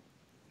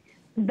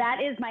 That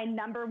is my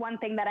number one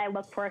thing that I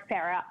look for,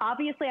 Sarah.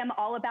 Obviously, I'm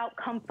all about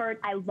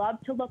comfort. I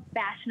love to look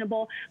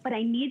fashionable, but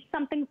I need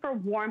something for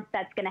warmth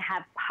that's going to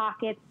have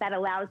pockets that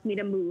allows me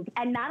to move.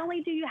 And not only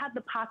do you have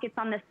the pockets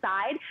on the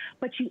side,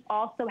 but you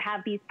also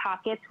have these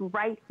pockets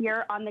right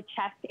here on the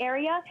chest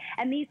area.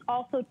 And these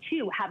also,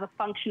 too, have a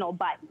functional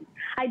button.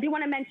 I do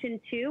want to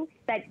mention, too,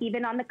 that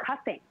even on the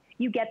cuffing,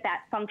 you get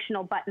that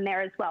functional button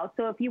there as well.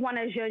 So if you want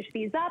to zhuzh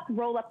these up,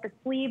 roll up the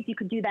sleeves, you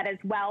could do that as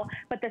well.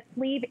 But the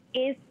sleeve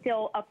is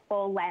still a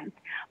full length.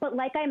 But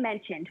like I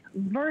mentioned,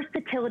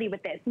 versatility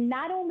with this,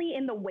 not only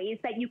in the ways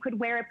that you could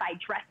wear it by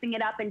dressing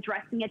it up and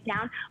dressing it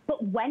down,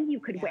 but when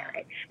you could wear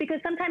it. Because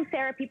sometimes,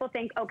 Sarah, people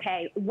think,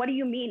 okay, what do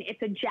you mean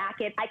it's a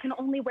jacket? I can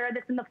only wear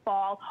this in the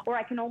fall, or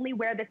I can only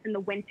wear this in the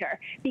winter.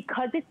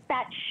 Because it's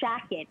that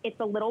shacket, it's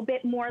a little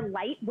bit more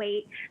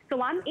lightweight.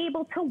 So I'm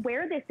able to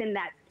wear this in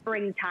that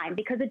springtime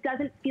because it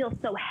doesn't feel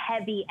so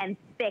heavy and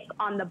thick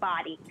on the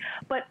body.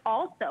 But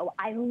also,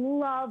 I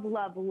love,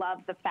 love, love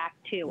the fact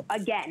too,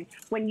 again,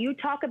 when you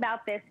talk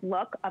about this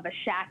look of a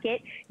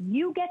shacket,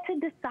 you get to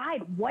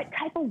decide what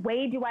type of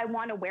way do I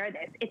want to wear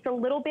this. It's a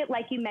little bit,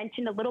 like you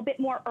mentioned, a little bit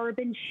more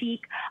urban chic,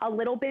 a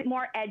little bit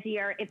more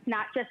edgier. It's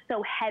not just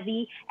so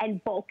heavy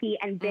and bulky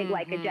and big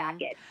like a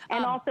jacket.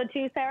 And also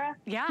too, Sarah,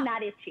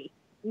 not itchy.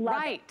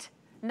 Love it.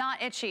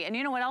 Not itchy. And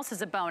you know what else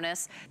is a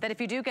bonus? That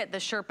if you do get the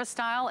Sherpa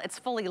style, it's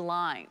fully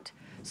lined.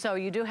 So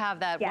you do have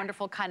that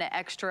wonderful kind of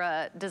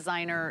extra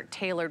designer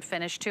tailored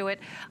finish to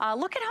it.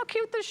 Look at how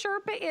cute the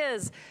Sherpa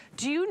is.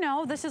 Do you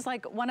know this is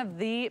like one of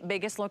the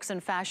biggest looks in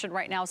fashion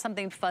right now?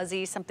 Something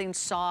fuzzy, something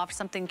soft,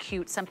 something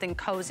cute, something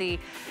cozy.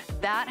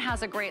 That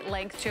has a great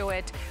length to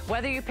it.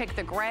 Whether you pick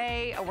the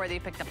gray or whether you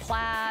pick the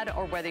plaid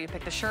or whether you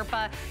pick the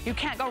Sherpa, you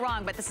can't go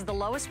wrong, but this is the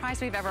lowest price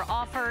we've ever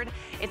offered.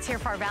 It's here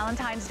for our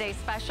Valentine's Day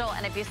special,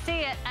 and if you see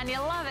it and you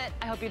love it,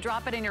 I hope you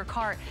drop it in your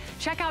cart.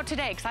 Check out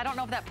today, because I don't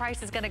know if that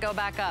price is gonna go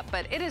back up,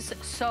 but it is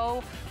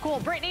so cool.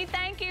 Brittany,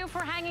 thank you for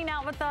hanging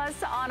out with us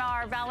on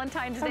our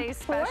Valentine's Day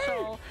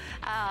special.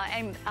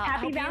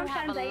 Happy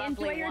Valentine's Day.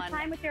 Enjoy your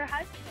time with your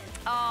husband.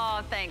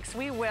 Oh, thanks.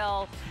 We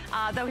will.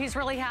 Though he's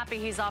really happy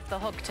he's off the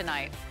hook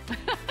tonight.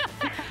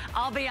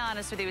 I'll be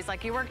honest with you. He's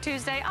like, you work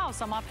Tuesday? Oh,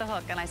 so I'm off the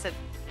hook. And I said,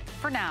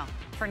 for now.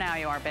 For now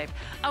you are, babe.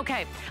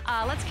 Okay,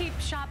 let's keep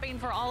shopping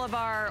for all of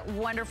our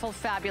wonderful,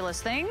 fabulous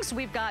things.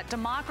 We've got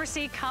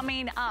democracy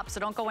coming up,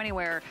 so don't go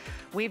anywhere.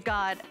 We've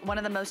got one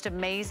of the most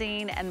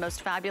amazing and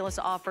most fabulous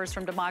offers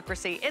from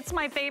Democracy. It's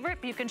my favorite.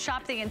 You can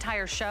shop the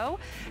entire show.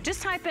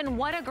 Just type in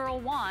What a Girl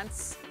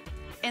Wants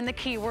in the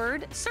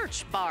keyword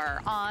search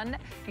bar on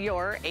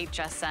your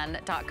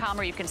hsn.com,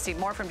 or you can see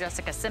more from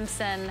Jessica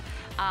Simpson.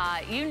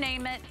 You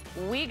name it,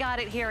 we got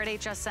it here at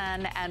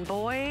HSN, and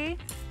boy,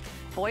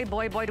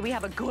 do we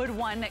have a good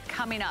one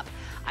coming up.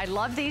 I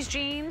love these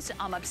jeans.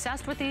 I'm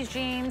obsessed with these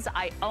jeans.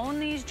 I own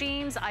these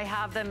jeans. I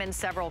have them in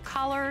several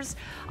colors.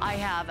 I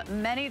have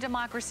many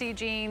Democracy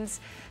jeans.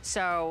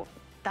 So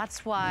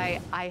that's why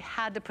I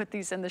had to put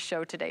these in the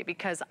show today,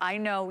 because I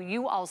know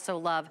you also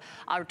love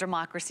our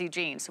Democracy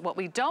jeans. What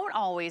we don't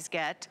always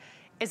get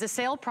is a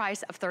sale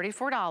price of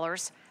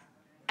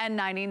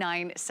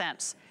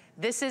 $34.99.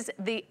 This is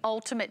the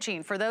ultimate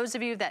jean. For those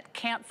of you that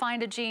can't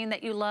find a jean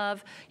that you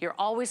love, you're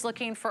always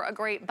looking for a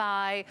great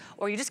buy,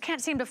 or you just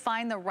can't seem to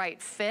find the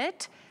right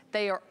fit,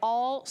 they are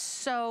all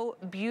so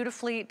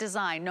beautifully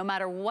designed, no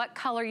matter what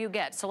color you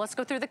get. So let's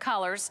go through the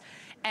colors,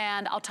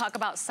 and I'll talk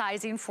about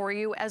sizing for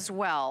you as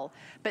well.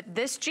 But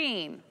this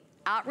jean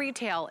at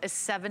retail is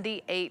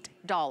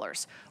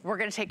 $78. We're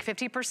gonna take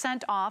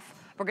 50% off.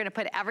 We're gonna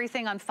put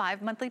everything on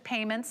 5 monthly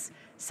payments,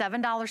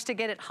 $7 to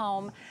get it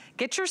home.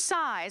 Get your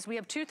size. We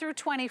have 2 through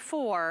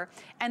 24,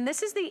 and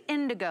this is the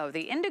indigo.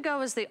 The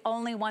indigo is the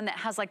only one that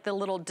has like the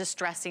little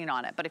distressing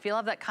on it. But if you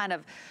love that kind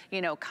of,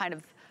 you know, kind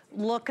of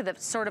look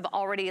that's sort of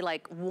already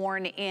like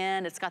worn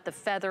in, it's got the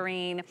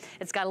feathering,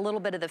 it's got a little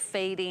bit of the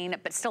fading,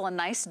 but still a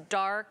nice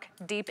dark,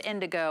 deep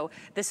indigo.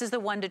 This is the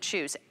one to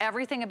choose.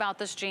 Everything about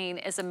this jean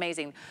is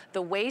amazing.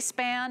 The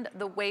waistband,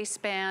 the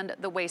waistband,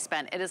 the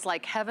waistband. It is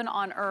like heaven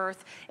on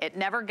earth. It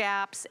never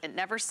gaps, it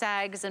never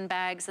sags and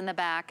bags in the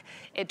back.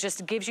 It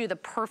just gives you the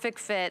perfect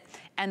fit,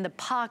 and the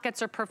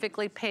pockets are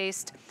perfectly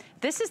paced.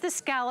 This is the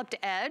scalloped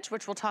edge,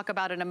 which we'll talk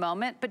about in a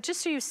moment, but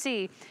just so you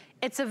see,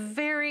 it's a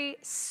very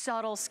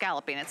subtle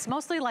scalloping. It's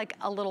mostly like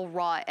a little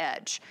raw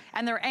edge,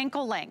 and they're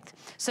ankle length.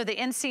 So the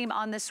inseam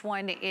on this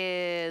one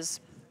is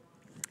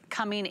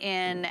coming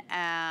in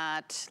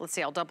at, let's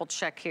see, I'll double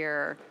check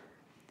here.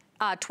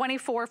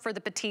 24 for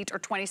the petite or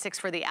 26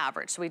 for the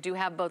average. So we do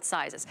have both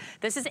sizes.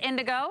 This is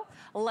indigo.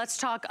 Let's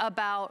talk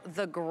about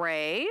the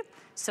gray.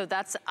 So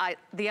that's,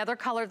 the other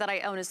color that I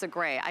own is the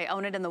gray. I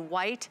own it in the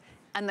white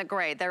and the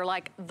gray. They're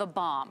like the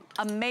bomb.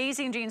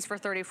 Amazing jeans for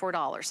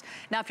 $34.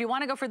 Now, if you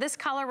wanna go for this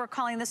color, we're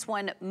calling this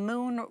one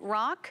Moon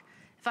Rock,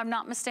 if I'm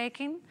not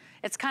mistaken.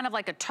 It's kind of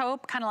like a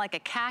taupe, kind of like a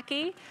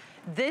khaki.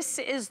 This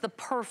is the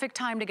perfect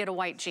time to get a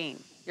white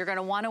jean. You're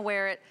gonna wanna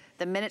wear it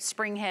the minute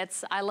spring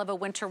hits. I love a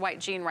winter white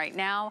jean right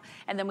now.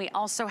 And then we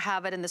also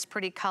have it in this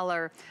pretty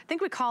color. I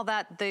think we call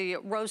that the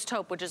rose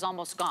taupe, which is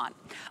almost gone.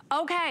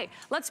 Okay,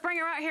 let's bring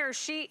her out here.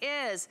 She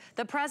is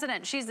the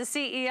president. She's the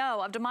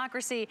CEO of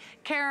Democracy,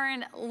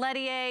 Karen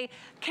Lettier.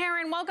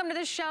 Karen, welcome to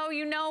the show.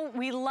 You know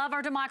we love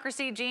our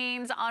Democracy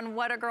jeans on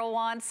What a Girl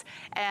Wants.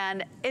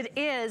 And it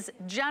is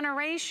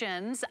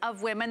generations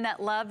of women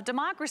that love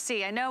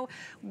Democracy. I know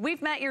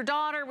we've met your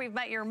daughter, we've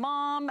met your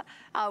mom,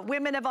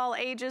 women of all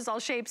ages, all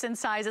shapes and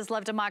sizes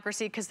love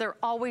Democracy because they're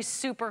always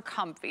super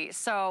comfy.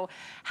 So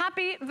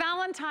happy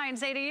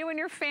Valentine's Day to you and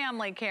your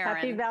family, Karen.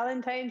 Happy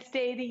Valentine's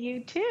Day to you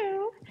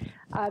too.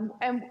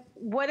 And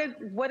what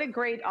a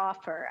great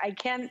offer. I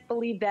can't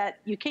believe that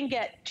you can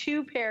get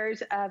 2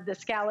 pairs of the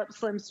Scallop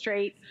Slim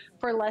Straight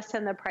for less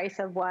than the price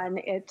of one.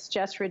 It's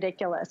just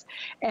ridiculous.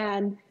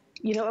 And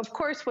you know, of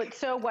course, what's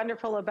so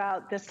wonderful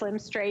about the Slim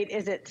Straight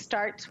is it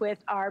starts with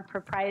our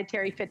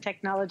proprietary fit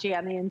technology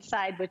on the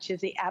inside, which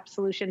is the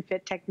Absolution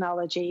Fit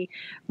technology,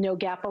 no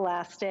gap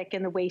elastic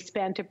in the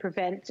waistband to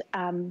prevent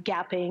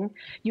gapping.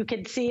 You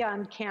can see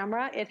on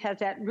camera, it has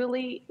that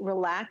really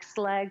relaxed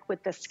leg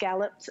with the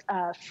scalloped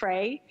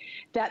fray.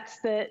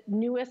 That's the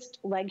newest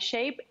leg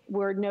shape.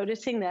 We're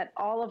noticing that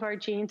all of our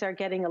jeans are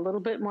getting a little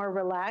bit more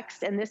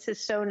relaxed, and this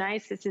is so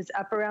nice. This is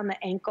up around the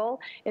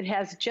ankle. It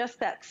has just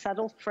that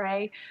subtle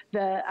fray.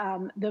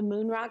 The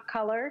Moon Rock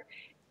color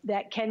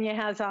that Kenya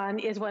has on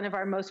is one of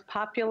our most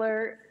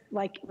popular,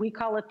 like we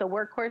call it the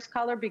workhorse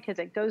color because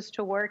it goes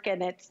to work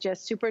and it's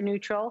just super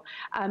neutral.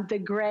 The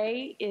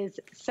gray is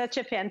such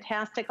a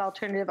fantastic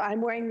alternative.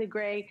 I'm wearing the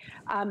gray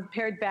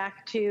paired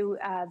back to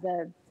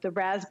the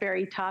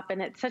raspberry top,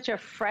 and it's such a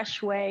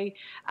fresh way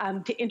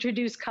to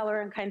introduce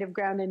color and kind of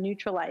ground and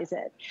neutralize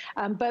it.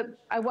 But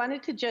I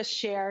wanted to just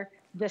share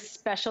the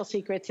special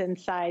secrets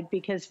inside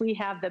because we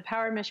have the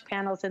power mesh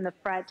panels in the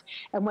front,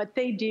 and what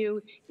they do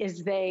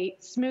is they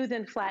smooth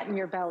and flatten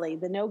your belly.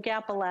 The no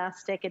gap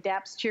elastic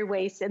adapts to your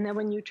waist, and then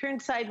when you turn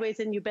sideways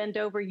and you bend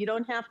over, you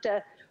don't have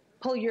to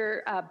pull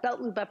your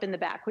belt loop up in the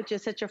back, which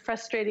is such a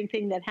frustrating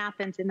thing that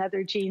happens in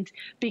other jeans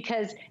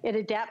because it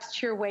adapts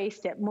to your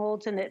waist, it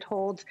molds and it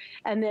holds.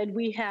 And then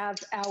we have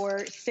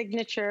our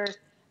signature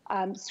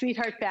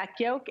Sweetheart back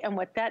yoke, and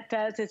what that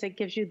does is it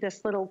gives you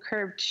this little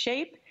curved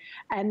shape.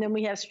 And then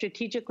we have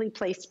strategically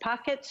placed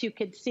pockets. You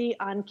could see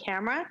on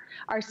camera,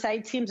 our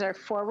side seams are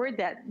forward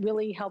that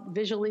really help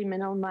visually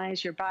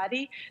minimize your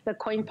body. The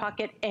coin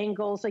pocket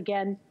angles,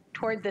 again,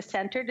 toward the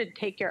center to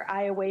take your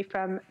eye away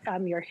from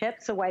your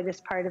hips, the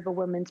widest part of a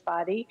woman's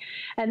body.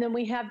 And then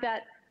we have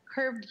that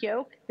curved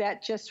yoke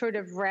that just sort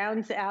of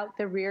rounds out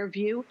the rear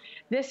view.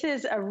 This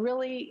is a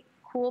really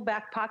cool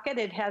back pocket.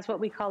 It has what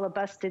we call a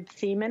busted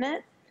seam in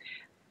it.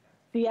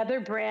 The other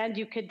brand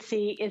you could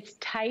see is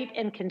tight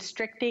and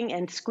constricting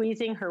and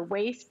squeezing her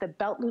waist. The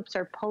belt loops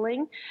are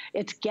pulling.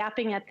 It's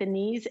gapping at the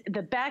knees.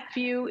 The back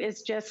view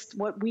is just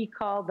what we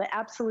call the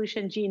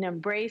Absolution Jean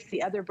Embrace.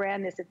 The other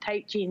brand is a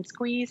tight jean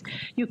squeeze.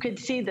 You could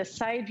see the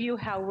side view,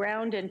 how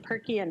round and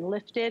perky and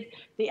lifted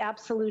the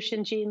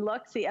Absolution Jean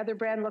looks. The other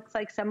brand looks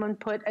like someone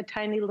put a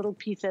tiny little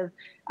piece of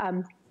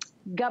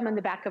gum in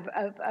the back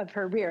of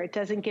her rear. It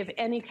doesn't give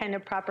any kind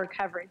of proper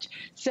coverage.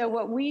 So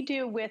what we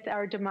do with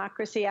our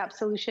Democracy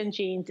Absolution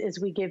jeans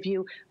is we give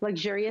you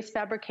luxurious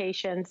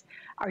fabrications,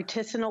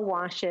 artisanal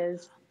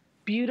washes,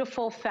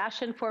 beautiful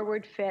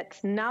fashion-forward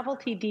fits,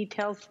 novelty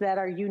details that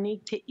are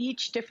unique to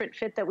each different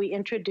fit that we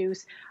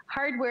introduce,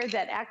 hardware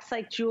that acts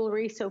like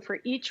jewelry. So for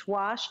each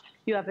wash,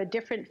 you have a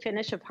different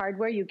finish of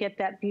hardware. You get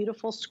that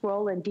beautiful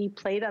scroll and D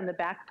plate on the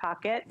back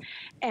pocket.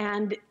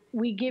 And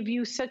we give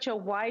you such a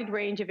wide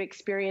range of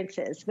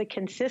experiences. The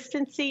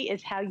consistency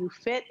is how you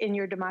fit in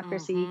your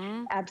Democracy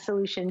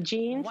Absolution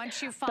jeans.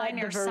 Once you find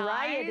your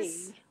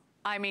size,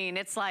 I mean,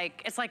 it's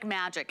like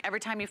magic every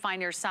time you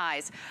find your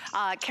size.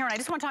 Karen, I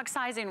just want to talk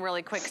sizing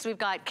really quick because we've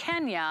got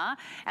Kenya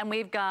and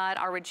we've got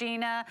our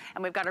Regina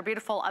and we've got our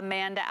beautiful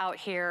Amanda out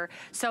here.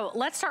 So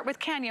let's start with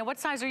Kenya. What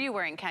size are you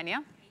wearing,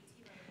 Kenya?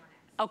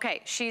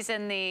 Okay, she's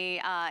in the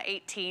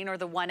 18 or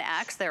the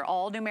 1X. They're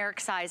all numeric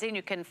sizing.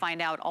 You can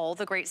find out all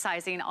the great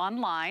sizing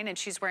online, and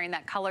she's wearing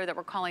that color that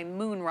we're calling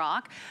Moon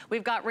Rock.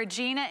 We've got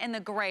Regina in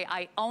the gray.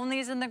 I own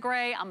these in the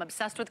gray. I'm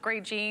obsessed with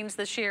gray jeans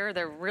this year.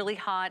 They're really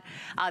hot.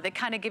 They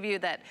kind of give you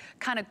that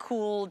kind of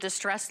cool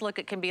distressed look.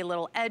 It can be a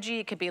little edgy.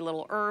 It could be a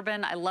little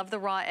urban. I love the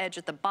raw edge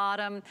at the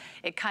bottom.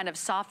 It kind of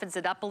softens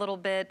it up a little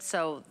bit,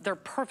 so they're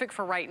perfect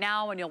for right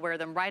now, and you'll wear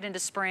them right into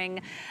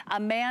spring.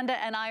 Amanda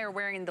and I are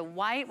wearing the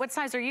white. What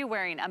size are you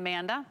wearing,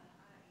 Amanda?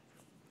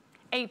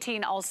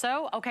 18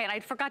 also. Okay, and I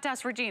forgot to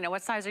ask Regina,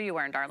 what size are you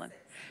wearing, darling?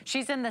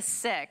 She's in the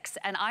 6,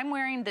 and I'm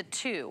wearing the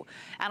 2.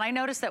 And I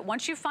noticed that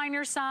once you find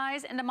your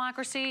size in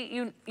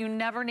Democracy, you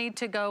never need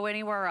to go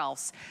anywhere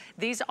else.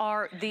 These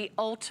are the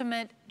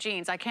ultimate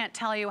jeans. I can't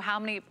tell you how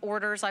many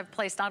orders I've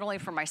placed, not only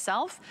for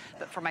myself,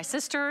 but for my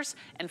sisters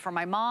and for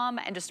my mom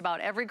and just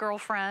about every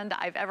girlfriend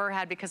I've ever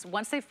had, because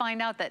once they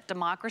find out that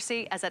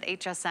Democracy is at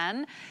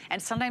HSN,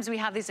 and sometimes we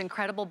have these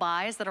incredible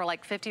buys that are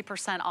like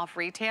 50% off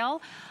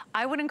retail,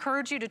 I would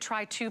encourage you to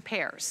try 2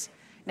 pairs.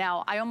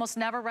 Now, I almost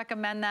never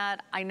recommend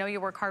that. I know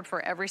you work hard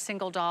for every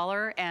single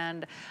dollar,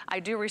 and I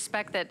do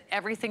respect that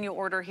everything you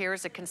order here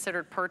is a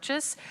considered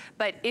purchase.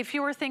 But if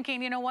you were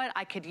thinking, you know what,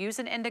 I could use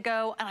an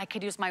indigo and I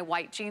could use my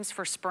white jeans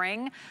for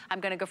spring, I'm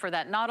gonna go for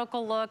that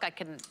nautical look.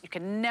 You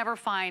can never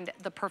find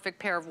the perfect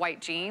pair of white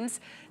jeans.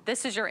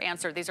 This is your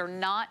answer. These are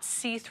not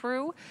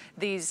see-through.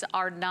 These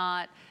are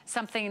not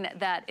something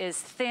that is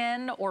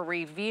thin or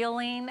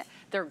revealing.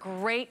 They're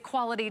great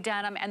quality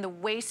denim, and the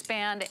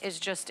waistband is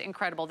just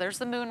incredible. There's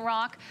the Moon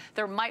Rock.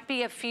 There might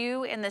be a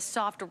few in this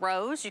soft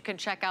rose. You can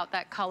check out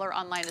that color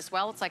online as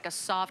well. It's like a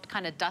soft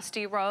kind of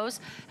dusty rose,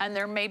 and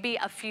there may be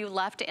a few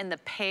left in the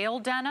pale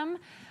denim.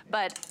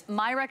 But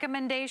my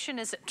recommendation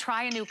is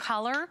try a new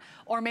color,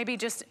 or maybe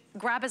just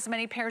grab as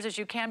many pairs as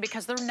you can,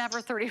 because they're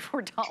never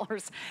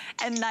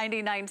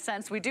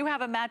 $34.99. We do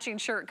have a matching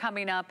shirt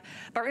coming up.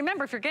 But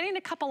remember, if you're getting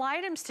a couple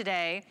items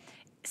today,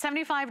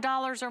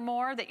 $75 or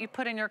more that you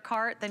put in your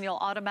cart, then you'll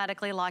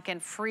automatically lock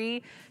in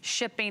free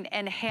shipping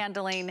and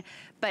handling.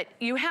 But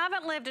you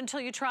haven't lived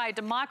until you try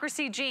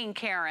Democracy Jean,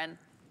 Karen.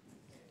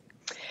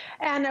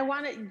 And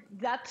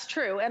that's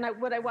true. And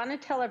what I want to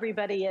tell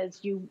everybody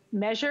is you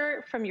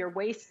measure from your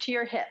waist to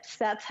your hips.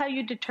 That's how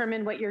you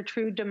determine what your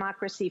true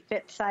Democracy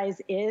fit size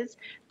is.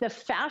 The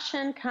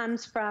fashion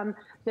comes from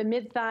the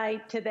mid-thigh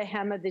to the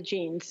hem of the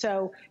jean.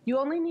 So you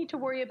only need to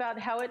worry about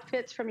how it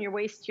fits from your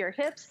waist to your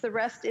hips. The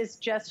rest is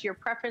just your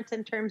preference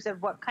in terms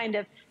of what kind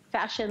of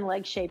fashion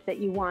leg shape that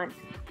you want.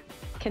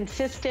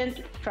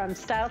 Consistent from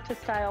style to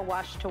style,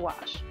 wash to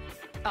wash.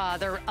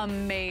 They're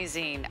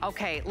amazing.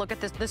 Okay, look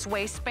at this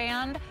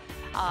waistband.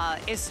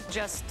 Is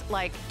just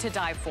like to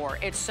die for.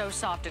 It's so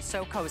soft, it's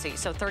so cozy.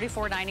 So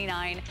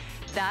 $34.99.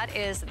 That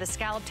is the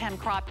scalloped hem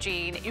crop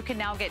jean. You can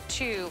now get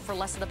 2 for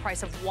less than the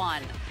price of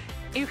 1.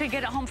 You can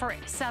get it home for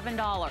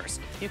 $7.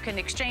 You can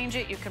exchange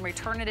it, you can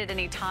return it at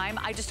any time.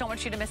 I just don't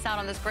want you to miss out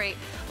on this great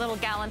little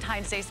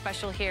Valentine's Day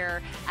special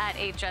here at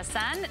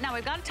HSN. Now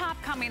we've got a top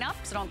coming up,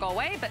 so don't go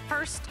away. But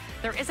first,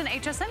 there is an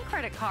HSN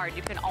credit card.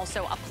 You can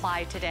also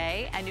apply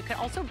today, and you can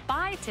also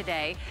buy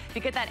today. If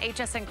you get that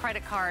HSN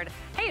credit card,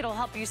 hey, it'll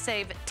help you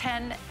save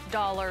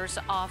 $10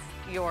 off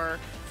your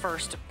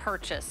first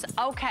purchase.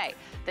 Okay,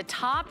 the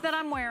top that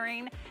I'm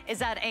wearing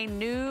is at a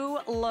new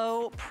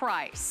low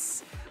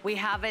price. We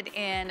have it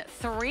in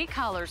 3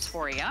 colors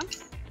for you.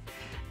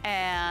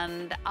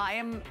 And I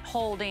am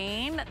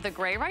holding the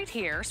gray right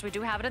here. So we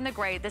do have it in the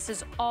gray. This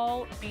is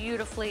all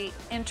beautifully,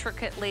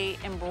 intricately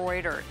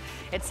embroidered.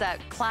 It's a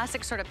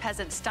classic sort of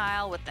peasant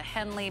style with the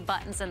Henley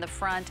buttons in the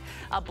front,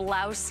 a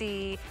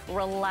blousey,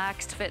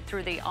 relaxed fit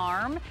through the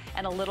arm,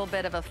 and a little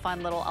bit of a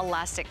fun little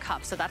elastic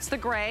cuff. So that's the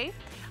gray.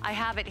 I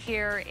have it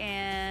here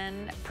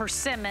in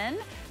persimmon.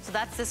 So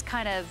that's this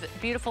kind of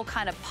beautiful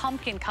kind of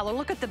pumpkin color.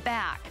 Look at the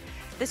back.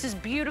 This is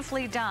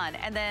beautifully done.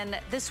 And then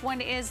this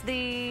one is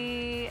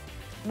the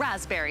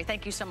raspberry.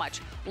 Thank you so much.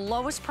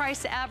 Lowest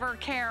price ever,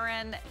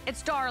 Karen.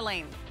 It's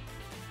darling.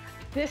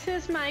 This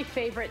is my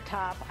favorite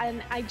top,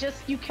 and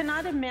you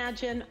cannot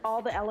imagine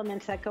all the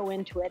elements that go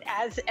into it.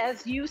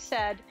 As you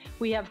said,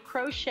 we have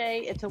crochet.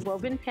 It's a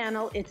woven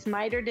panel. It's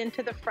mitered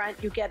into the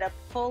front. You get a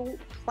full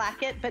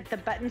placket, but the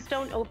buttons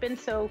don't open.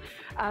 So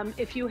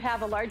if you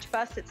have a large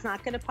bust, it's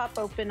not going to pop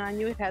open on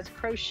you. It has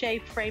crochet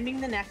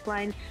framing the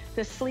neckline.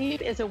 The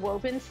sleeve is a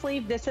woven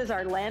sleeve. This is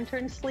our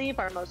lantern sleeve,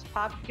 our most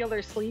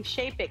popular sleeve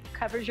shape. It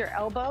covers your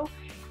elbow.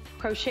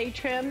 Crochet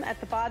trim at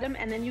the bottom,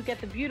 and then you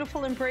get the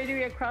beautiful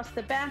embroidery across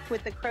the back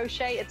with the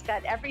crochet. It's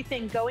got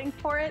everything going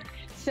for it.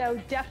 So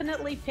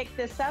definitely pick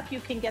this up. You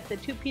can get the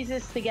two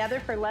pieces together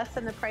for less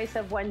than the price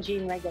of one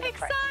jean regular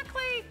price.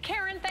 Exactly.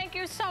 Karen, thank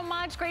you so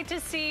much. Great to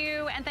see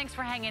you. And thanks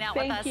for hanging out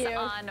with us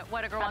on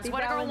What a Girl Wants.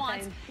 What a Girl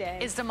Wants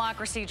is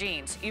Democracy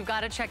Jeans. You've got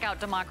to check out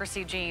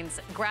Democracy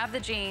Jeans. Grab the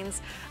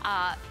jeans.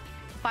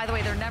 By the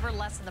way, they're never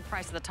less than the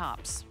price of the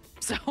tops.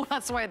 So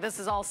that's why this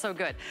is all so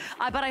good.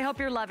 But I hope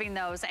you're loving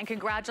those, and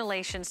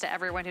congratulations to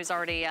everyone who's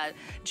already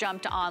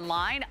jumped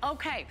online.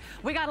 Okay,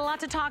 we got a lot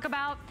to talk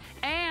about,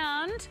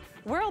 and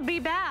we'll be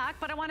back,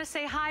 but I want to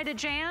say hi to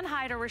Jan,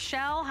 hi to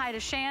Rochelle, hi to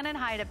Shannon,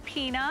 hi to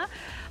Pina,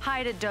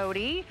 hi to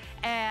Dodie,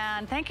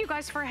 and thank you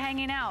guys for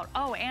hanging out.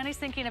 Oh, Annie's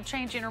thinking of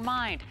changing her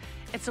mind.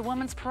 It's a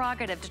woman's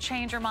prerogative to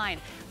change her mind.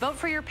 Vote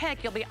for your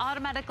pick. You'll be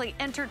automatically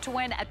entered to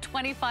win a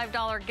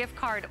 $25 gift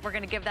card. We're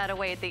going to give that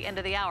away at the end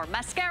of the hour.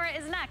 Mascara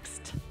is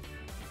next.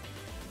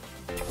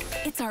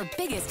 It's our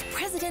biggest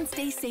President's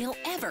Day sale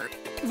ever,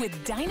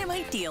 with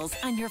dynamite deals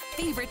on your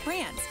favorite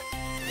brands.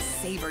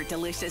 Savor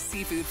delicious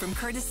seafood from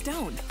Curtis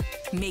Stone.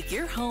 Make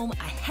your home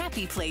a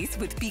happy place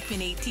with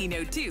Beekman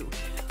 1802.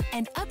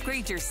 And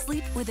upgrade your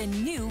sleep with a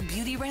new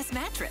Beauty Rest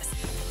mattress.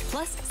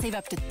 Plus, save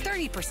up to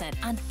 30%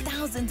 on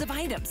thousands of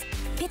items.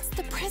 It's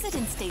the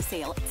President's Day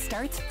sale. It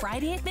starts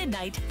Friday at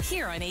midnight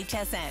here on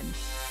HSN.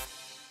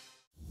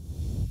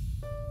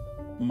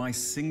 My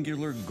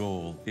singular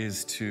goal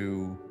is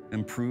to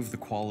improve the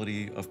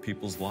quality of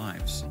people's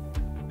lives.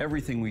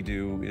 Everything we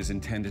do is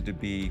intended to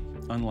be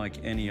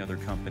unlike any other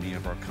company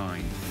of our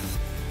kind.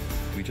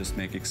 We just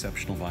make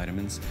exceptional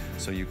vitamins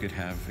so you could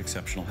have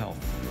exceptional health.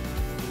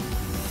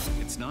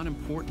 It's not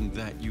important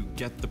that you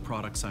get the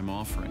products I'm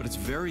offering, but it's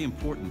very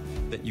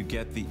important that you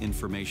get the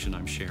information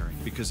I'm sharing,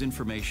 because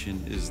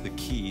information is the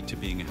key to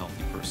being a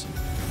healthy person.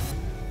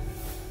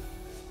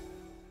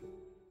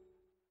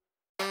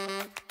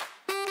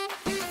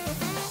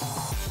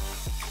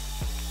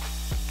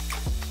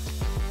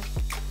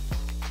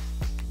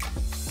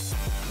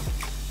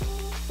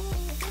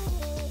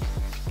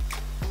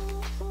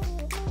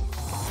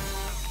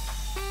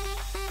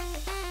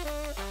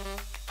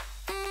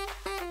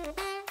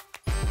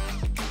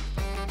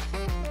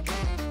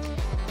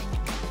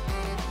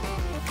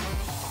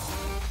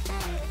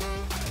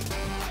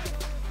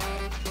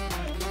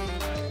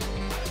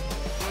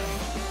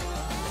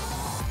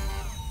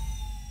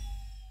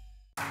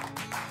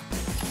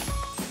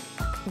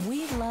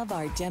 We love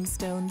our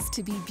gemstones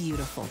to be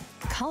beautiful,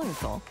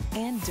 colorful,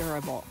 and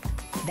durable.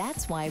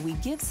 That's why we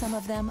give some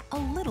of them a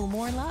little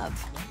more love.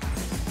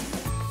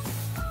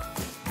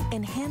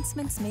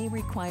 Enhancements may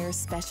require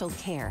special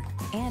care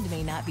and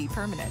may not be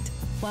permanent,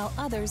 while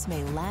others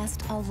may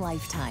last a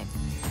lifetime.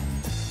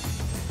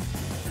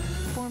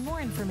 For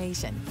more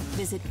information,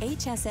 visit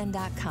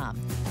hsn.com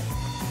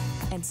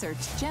and search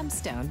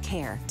Gemstone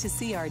Care to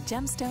see our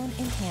gemstone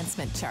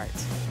enhancement chart.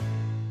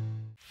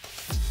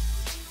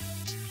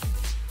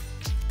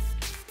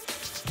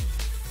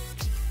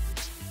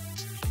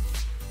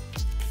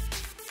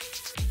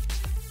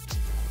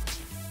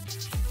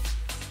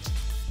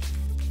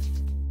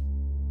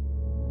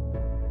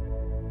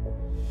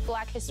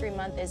 Black History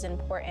Month is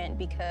important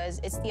because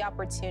it's the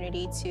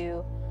opportunity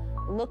to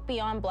look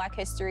beyond Black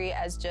history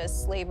as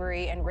just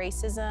slavery and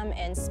racism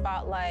and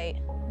spotlight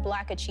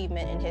Black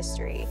achievement in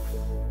history.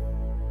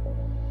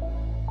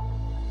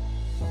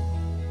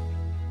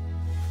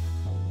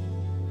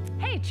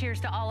 Hey, cheers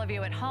to all of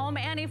you at home.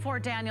 Annie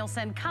Ford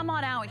Danielson, come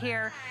on out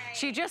here.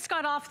 She just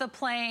got off the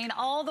plane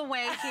all the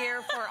way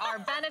here for our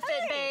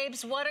Benefit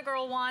Babes, What a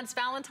Girl Wants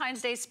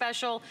Valentine's Day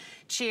special.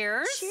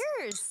 Cheers.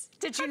 Cheers.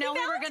 Did you know we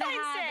were going to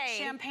have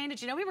champagne?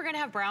 Did you know we were going to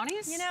have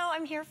brownies? You know,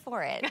 I'm here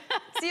for it.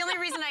 It's the only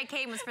reason I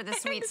came was for the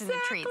sweets and the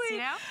treats, you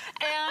know?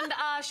 And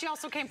she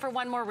also came for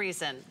one more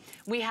reason.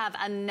 We have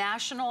a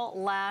National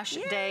Lash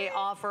Day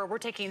offer. We're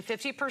taking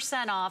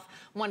 50% off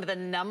one of the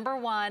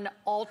 #1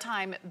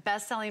 all-time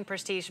best-selling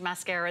prestige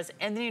mascaras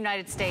in the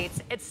United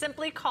States. It's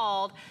simply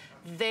called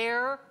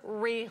They're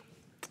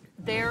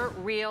They're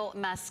Real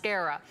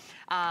mascara.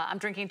 I'm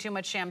drinking too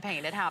much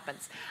champagne, it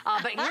happens.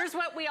 But here's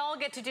what we all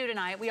get to do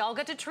tonight. We all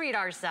get to treat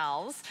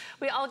ourselves.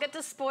 We all get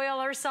to spoil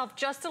ourselves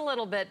just a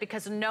little bit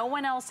because no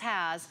one else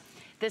has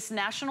this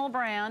national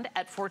brand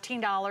at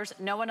 $14.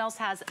 No one else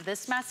has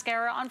this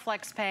mascara on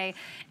FlexPay.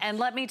 And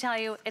let me tell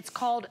you, it's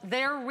called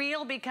They're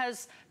Real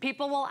because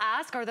people will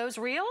ask, are those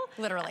real?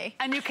 Literally.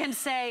 And you can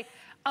say,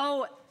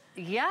 oh,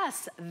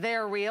 yes,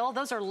 they're real.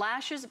 Those are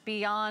lashes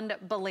beyond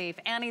belief.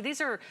 Annie, these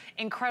are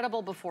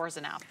incredible befores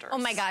and afters. Oh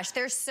my gosh,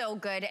 they're so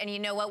good. And you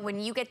know what? When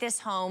you get this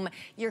home,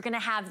 you're gonna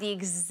have the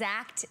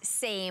exact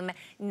same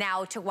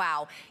now to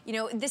wow. You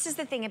know, this is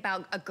the thing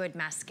about a good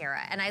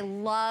mascara. And I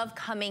love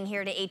coming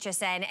here to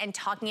HSN and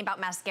talking about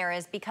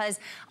mascaras because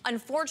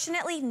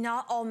unfortunately,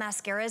 not all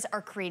mascaras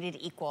are created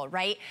equal,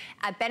 right?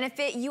 At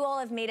Benefit, you all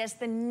have made us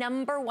the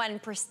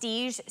 #1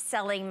 prestige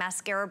selling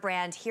mascara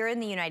brand here in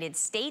the United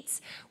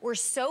States. We're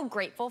so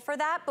grateful for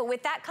that, but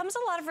with that comes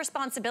a lot of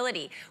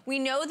responsibility. We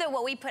know that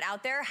what we put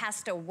out there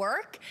has to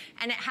work,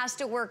 and it has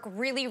to work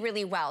really,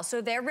 really well. So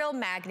their Real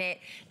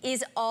Magnet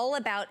is all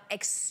about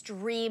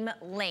extreme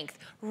length,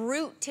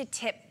 root to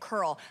tip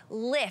curl,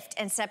 lift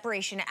and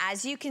separation.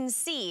 As you can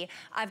see,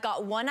 I've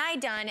got one eye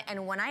done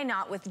and one eye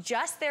not with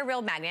just their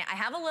Real Magnet. I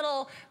have a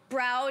little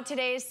brow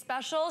today's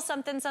special,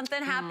 something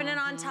happening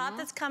on top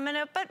that's coming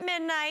up at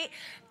midnight,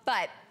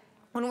 but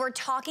when we're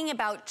talking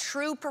about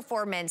true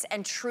performance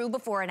and true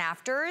before and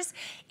afters,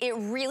 it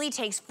really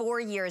takes 4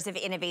 years of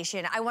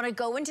innovation. I wanna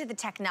go into the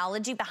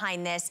technology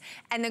behind this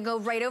and then go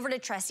right over to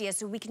Tressia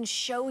so we can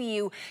show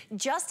you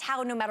just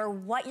how no matter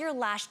what your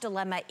lash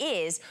dilemma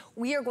is,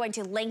 we are going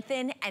to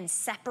lengthen and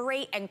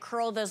separate and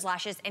curl those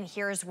lashes, and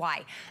here's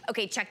why.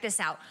 Okay, check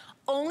this out.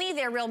 Only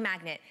their Real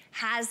Magnet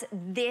has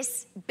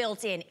this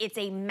built in. It's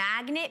a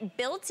magnet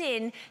built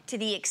in to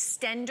the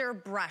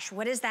extender brush.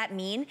 What does that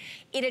mean?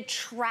 It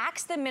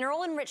attracts the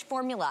mineral-enriched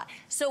formula.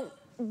 So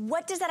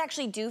what does that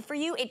actually do for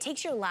you? It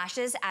takes your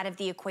lashes out of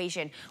the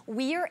equation.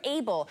 We are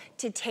able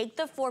to take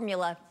the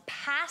formula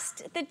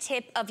past the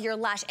tip of your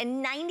lash,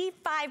 and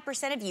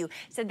 95% of you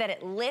said that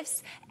it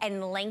lifts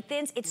and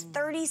lengthens. It's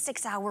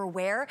 36-hour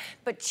wear,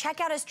 but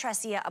check out as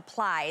Tressia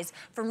applies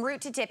from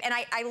root to tip. And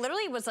I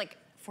literally was like,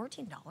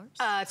 $14?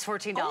 It's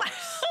 $14. Oh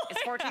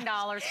it's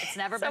 $14. It's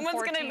never been $14.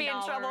 Someone's gonna be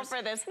in trouble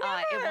for this.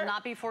 It will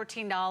not be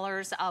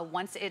 $14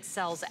 once it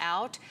sells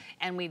out.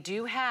 And we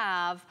do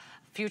have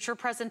future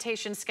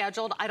presentations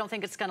scheduled. I don't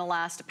think it's gonna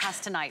last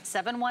past tonight.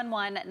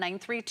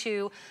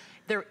 711-932.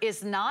 There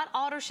is not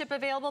auto ship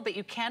available, but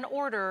you can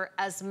order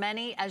as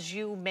many as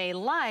you may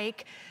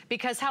like,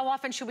 because how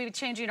often should we be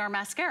changing our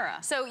mascara?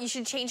 So you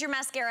should change your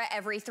mascara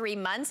every 3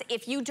 months.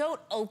 If you don't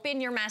open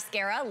your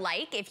mascara,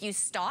 like if you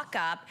stock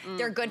up,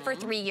 they're good for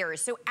 3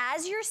 years. So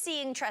as you're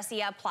seeing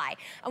Tressia apply,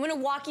 I'm gonna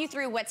walk you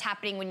through what's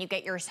happening when you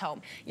get yours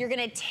home. You're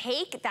gonna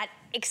take that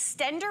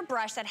extender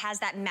brush that has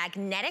that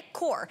magnetic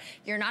core.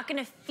 You're not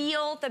gonna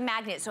feel the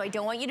magnet, so I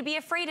don't want you to be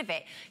afraid of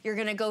it. You're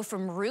gonna go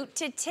from root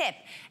to tip,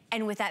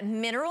 and with that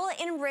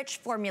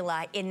mineral-enriched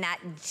formula in that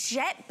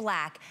jet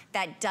black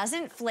that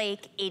doesn't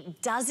flake,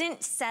 it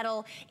doesn't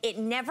settle, it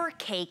never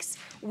cakes,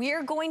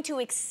 we're going to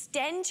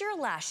extend your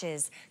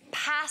lashes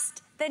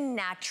past the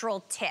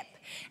natural tip.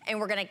 And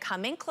we're gonna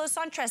come in close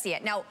on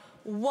Tressia. Now,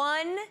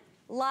 one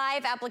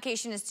live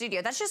application in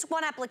studio. That's just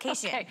one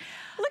application. Okay.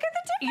 Look at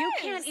the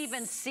difference. You can't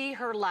even see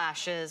her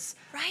lashes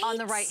on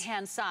the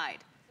right-hand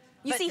side.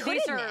 You see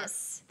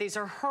hoodedness. These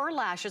are her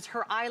lashes.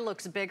 Her eye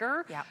looks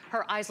bigger. Yep.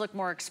 Her eyes look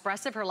more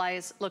expressive. Her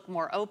eyes look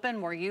more open,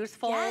 more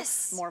youthful,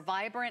 more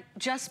vibrant,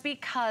 just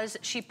because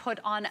she put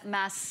on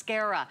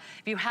mascara.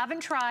 If you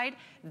haven't tried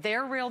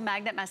their Real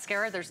Magnet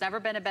Mascara, there's never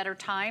been a better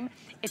time.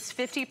 It's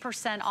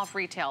 50% off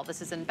retail.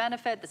 This is in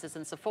Benefit, this is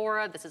in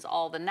Sephora, this is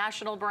all the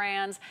national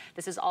brands,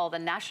 this is all the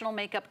national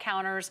makeup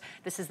counters.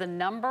 This is the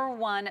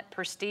 #1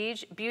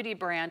 prestige beauty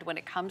brand when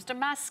it comes to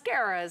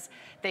mascaras.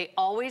 They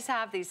always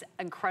have these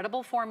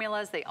incredible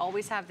formulas. They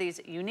always have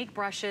these unique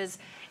brushes.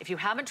 If you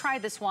haven't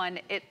tried this one,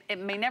 it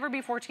may never be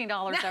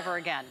 $14 ever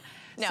again.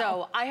 No.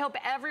 So I hope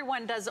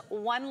everyone does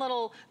one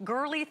little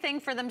girly thing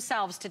for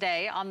themselves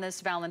today on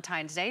this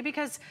Valentine's Day,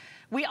 because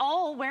we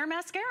all wear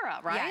mascara,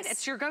 right? Yes.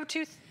 It's your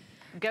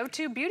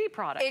go-to beauty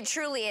product. It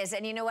truly is.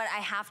 And you know what I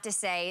have to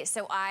say?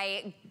 So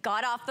I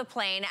got off the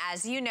plane.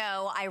 As you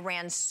know, I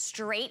ran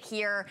straight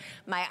here.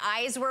 My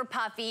eyes were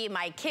puffy.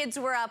 My kids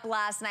were up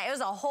last night. It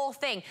was a whole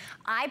thing.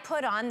 I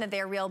put on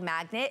their Real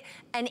Magnet,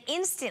 and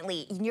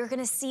instantly, you're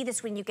gonna see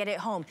this when you get it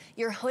home,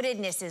 your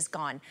hoodedness is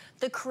gone.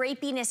 The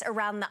crepiness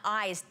around the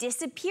eyes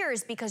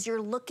disappears because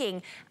you're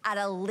looking at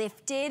a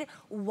lifted,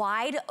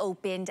 wide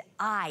opened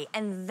eye.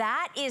 And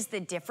that is the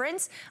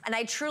difference. And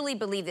I truly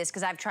believe this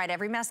because I've tried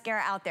every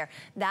mascara out there.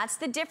 That's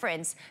the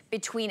difference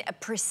between a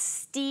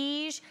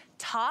prestige,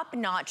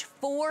 top-notch,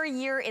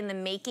 4-year in the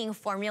making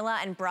formula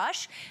and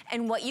brush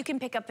and what you can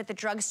pick up at the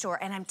drugstore.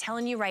 And I'm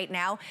telling you right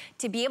now,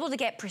 to be able to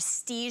get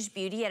prestige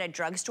beauty at a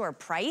drugstore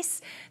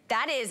price,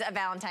 that is a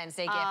Valentine's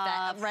Day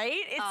gift,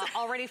 right? It's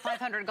already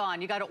 500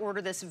 gone. You got to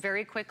order this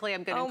very quickly.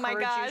 I'm going to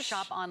encourage you to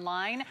shop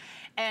online.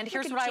 And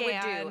here's what I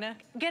would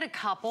do. Get a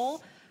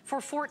couple. For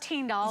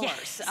 $14.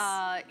 Yes.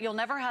 You'll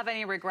never have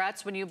any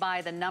regrets when you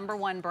buy the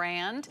 #1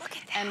 brand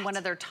and one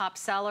of their top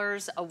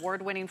sellers,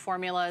 award-winning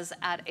formulas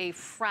at a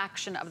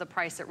fraction of the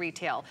price at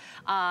retail.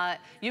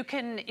 You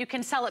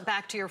can sell it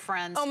back to your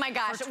friends. Oh my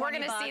gosh, we're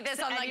gonna $20, see this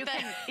on like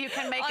you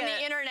can make on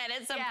the internet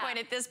at some point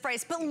at this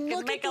price. But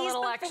look at these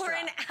before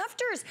and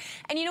afters.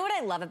 And you know what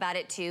I love about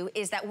it too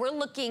is that we're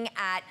looking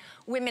at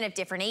women of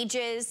different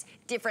ages,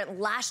 different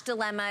lash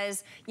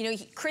dilemmas. You know,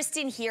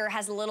 Kristen here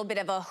has a little bit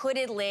of a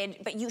hooded lid,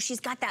 but she's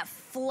got that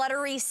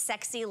fluttery,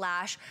 sexy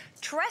lash.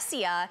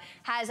 Tressia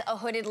has a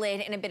hooded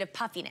lid and a bit of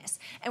puffiness.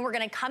 And we're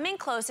gonna come in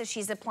close as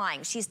she's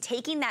applying. She's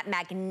taking that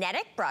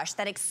magnetic brush,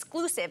 that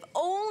exclusive,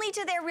 only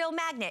to their real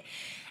magnet,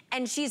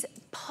 and she's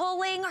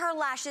pulling her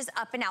lashes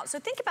up and out. So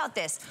think about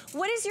this.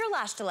 What is your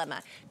lash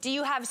dilemma? Do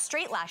you have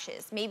straight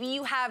lashes? Maybe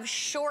you have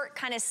short,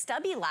 kind of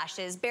stubby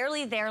lashes,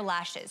 barely there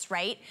lashes,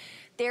 right?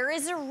 There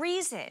is a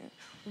reason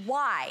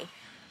why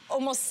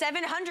almost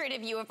 700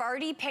 of you have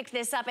already picked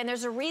this up, and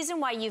there's a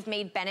reason why you've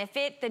made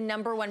Benefit the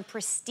 #1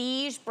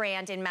 prestige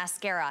brand in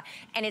mascara.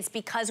 And it's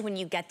because when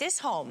you get this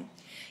home,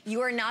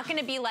 you are not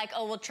gonna be like,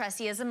 oh, well,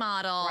 Tressie is a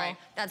model. Right.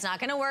 That's not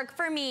gonna work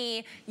for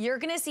me. You're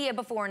gonna see a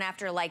before and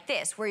after like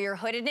this, where your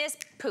hoodedness,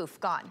 poof,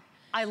 gone.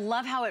 I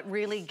love how it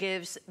really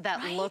gives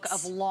that look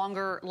of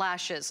longer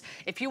lashes.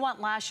 If you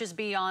want lashes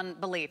beyond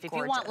belief, if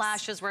you want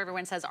lashes where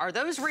everyone says, are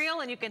those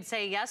real? And you can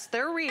say, yes,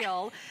 they're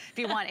real. If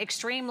you want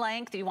extreme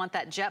length, you want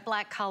that jet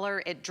black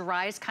color, it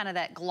dries kind of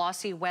that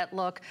glossy, wet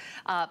look.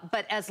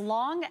 But as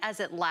long as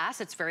it lasts,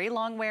 it's very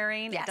long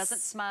wearing, it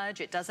doesn't smudge,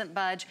 it doesn't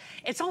budge.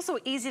 It's also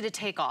easy to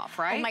take off,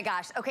 right? Oh my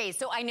gosh, okay,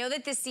 so I know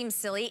that this seems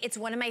silly. It's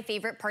one of my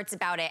favorite parts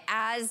about it.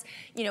 As,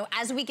 you know,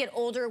 as we get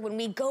older, when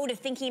we go to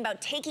thinking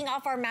about taking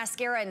off our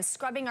mascara and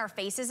scrubbing our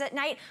faces at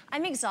night,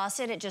 I'm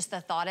exhausted at just the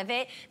thought of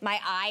it.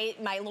 My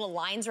little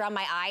lines around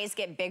my eyes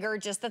get bigger,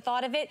 just the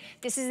thought of it.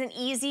 This is an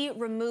easy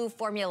remove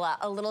formula,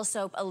 a little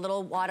soap, a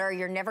little water.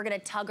 You're never gonna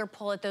tug or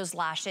pull at those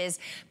lashes,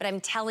 but I'm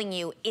telling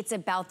you, it's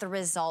about the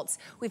results.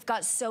 We've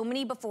got so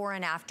many before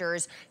and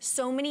afters,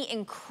 so many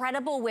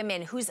incredible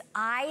women whose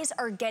eyes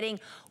are getting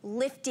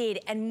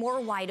lifted and more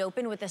wide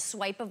open with a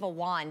swipe of a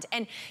wand.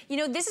 And you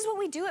know, this is what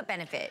we do at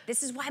Benefit.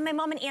 This is why my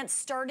mom and aunt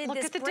started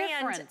this brand. Look at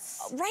the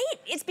difference. Right,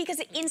 it's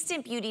because of instant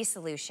beauty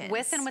solutions.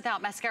 With and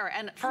without mascara.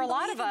 And for a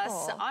lot of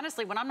us,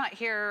 honestly, when I'm not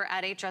here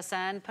at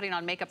HSN putting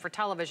on makeup for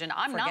television,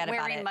 I'm not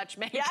wearing much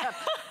makeup.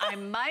 I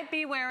might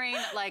be wearing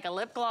like a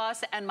lip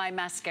gloss and my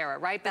mascara,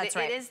 right? But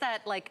it is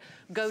that like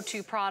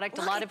go-to product.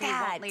 A lot of you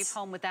won't leave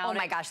home without it. Oh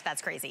my gosh,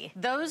 that's crazy.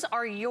 Those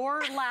are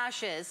your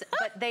lashes,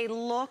 but they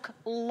look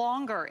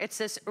longer. It's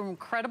this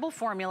incredible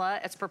formula.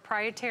 It's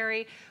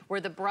proprietary.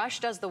 Where the brush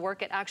does the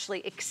work, it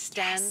actually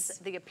extends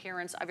the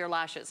appearance of your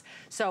lashes.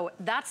 So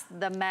that's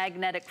the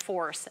magnetic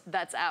force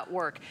that's at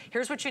work.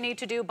 Here's what you need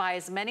to do. Buy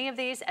as many of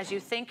these as you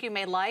think you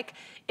may like.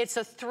 It's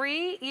a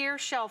 3-year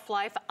shelf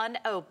life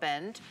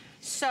unopened.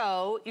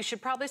 So you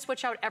should probably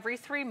switch out every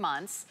 3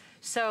 months.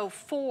 So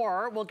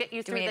 4 will get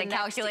you through the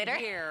next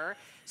year.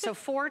 So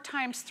 4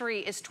 times 3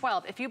 is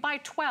 12. If you buy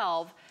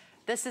 12,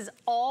 this is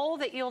all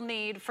that you'll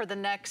need for the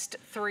next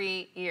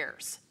 3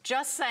 years.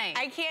 Just saying.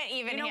 I can't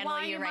even handle you right now. You know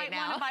why you might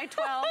want to buy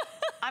 12?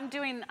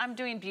 I'm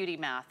doing beauty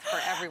math for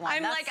everyone.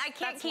 I'm like, I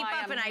can't keep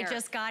up and I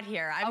just got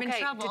here. I'm in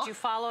trouble. Did you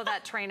follow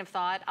that train of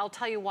thought? I'll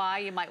tell you why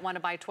you might want to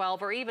buy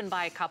 12 or even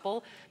buy a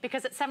couple,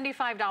 because at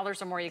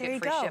 $75 or more you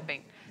get free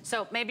shipping.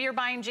 So maybe you're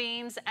buying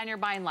jeans and you're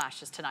buying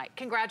lashes tonight.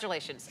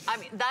 Congratulations. I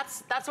mean,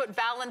 that's what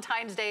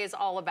Valentine's Day is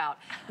all about.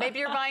 Maybe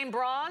you're buying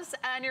bras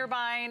and you're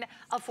buying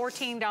a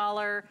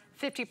 $14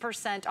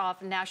 50%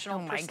 off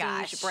national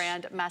prestige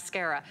brand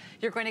mascara.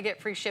 You're going to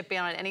get free shipping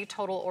on any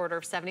total order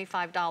of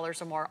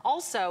 $75 or more.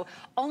 Also,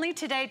 only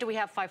today do we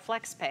have 5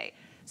 Flex Pay.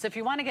 So if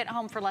you want to get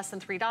home for less than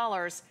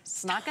 $3,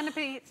 it's not going to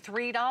be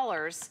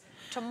 $3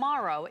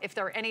 tomorrow if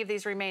there are any of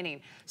these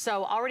remaining.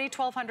 So already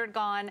 1,200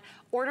 gone.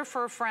 Order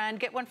for a friend,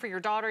 get one for your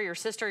daughter, your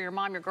sister, your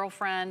mom, your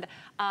girlfriend.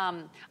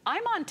 I'm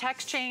on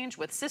text change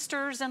with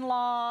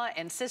sisters-in-law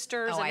and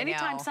sisters, and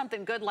anytime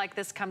something good like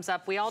this comes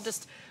up, we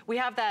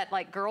have that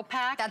like girl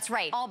pack. That's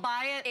right. I'll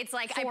buy it. It's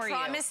like, I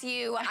promise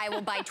you, I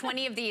will buy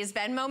 20 of these,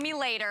 Venmo me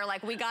later,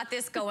 like we got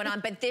this going on.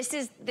 But this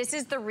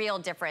is the real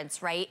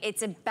difference, right?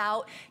 It's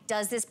about,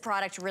 does this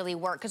product really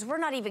work? Because we're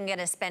not even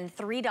gonna spend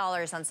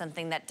 $3 on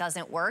something that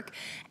doesn't work.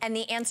 And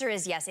the answer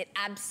is yes, it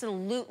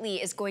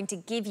absolutely is going to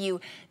give you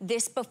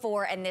this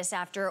before and this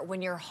after when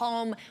you're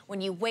home,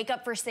 when you wake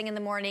up first thing in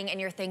the morning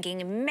and you're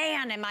thinking,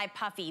 man, am I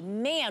puffy?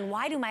 Man,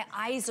 why do my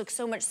eyes look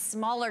so much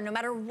smaller no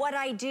matter what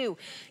I do?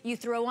 You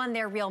throw on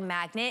their real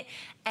magnet,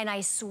 and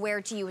I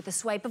swear to you, with the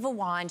swipe of a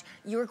wand,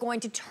 you're going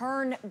to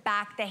turn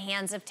back the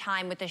hands of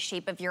time with the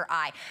shape of your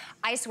eye.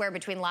 I swear,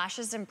 between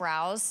lashes and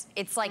brows,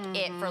 it's like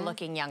it for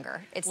looking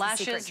younger. It's the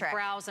secret trick. Lashes,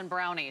 brows, and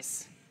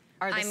brownies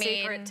are the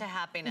secret to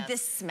happiness. The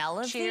smell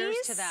of Cheers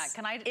these to that.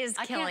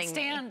 I can't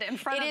stand in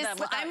front of them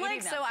without I'm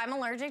like, so I'm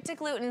allergic to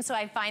gluten, so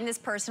I find this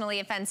personally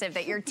offensive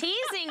that you're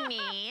teasing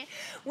me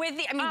with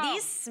the, I mean,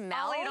 these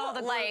smell I'll eat all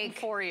the gluten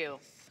for you.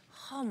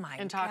 Oh my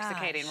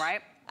Intoxicating, gosh.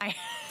 right?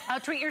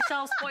 Treat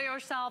yourself, spoil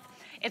yourself.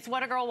 It's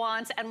what a girl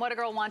wants, and what a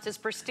girl wants is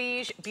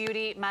Prestige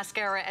Beauty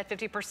Mascara at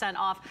 50%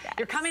 off. Yes.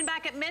 You're coming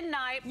back at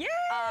midnight. Yay!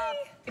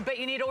 But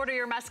you need to order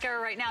your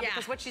mascara right now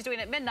because what she's doing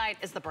at midnight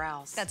is the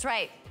brows. That's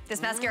right.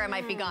 This mascara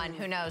might be gone.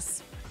 Who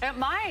knows? It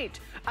might.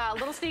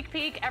 Little sneak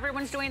peek.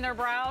 Everyone's doing their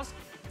brows.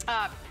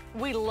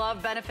 We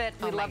love Benefit.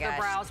 We love their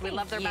brows. We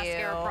love their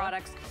mascara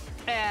products.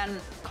 And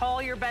call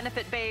your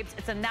Benefit babes.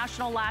 It's a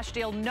national lash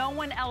deal. No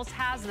one else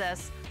has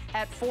this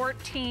at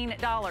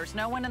 $14.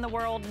 No one in the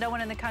world, no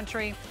one in the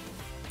country.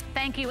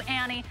 Thank you,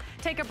 Annie.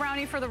 Take a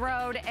brownie for the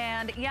road.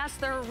 And yes,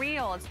 they're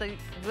real. It's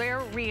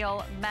they're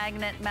real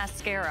magnet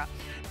mascara.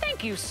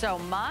 Thank you so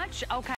much. Okay.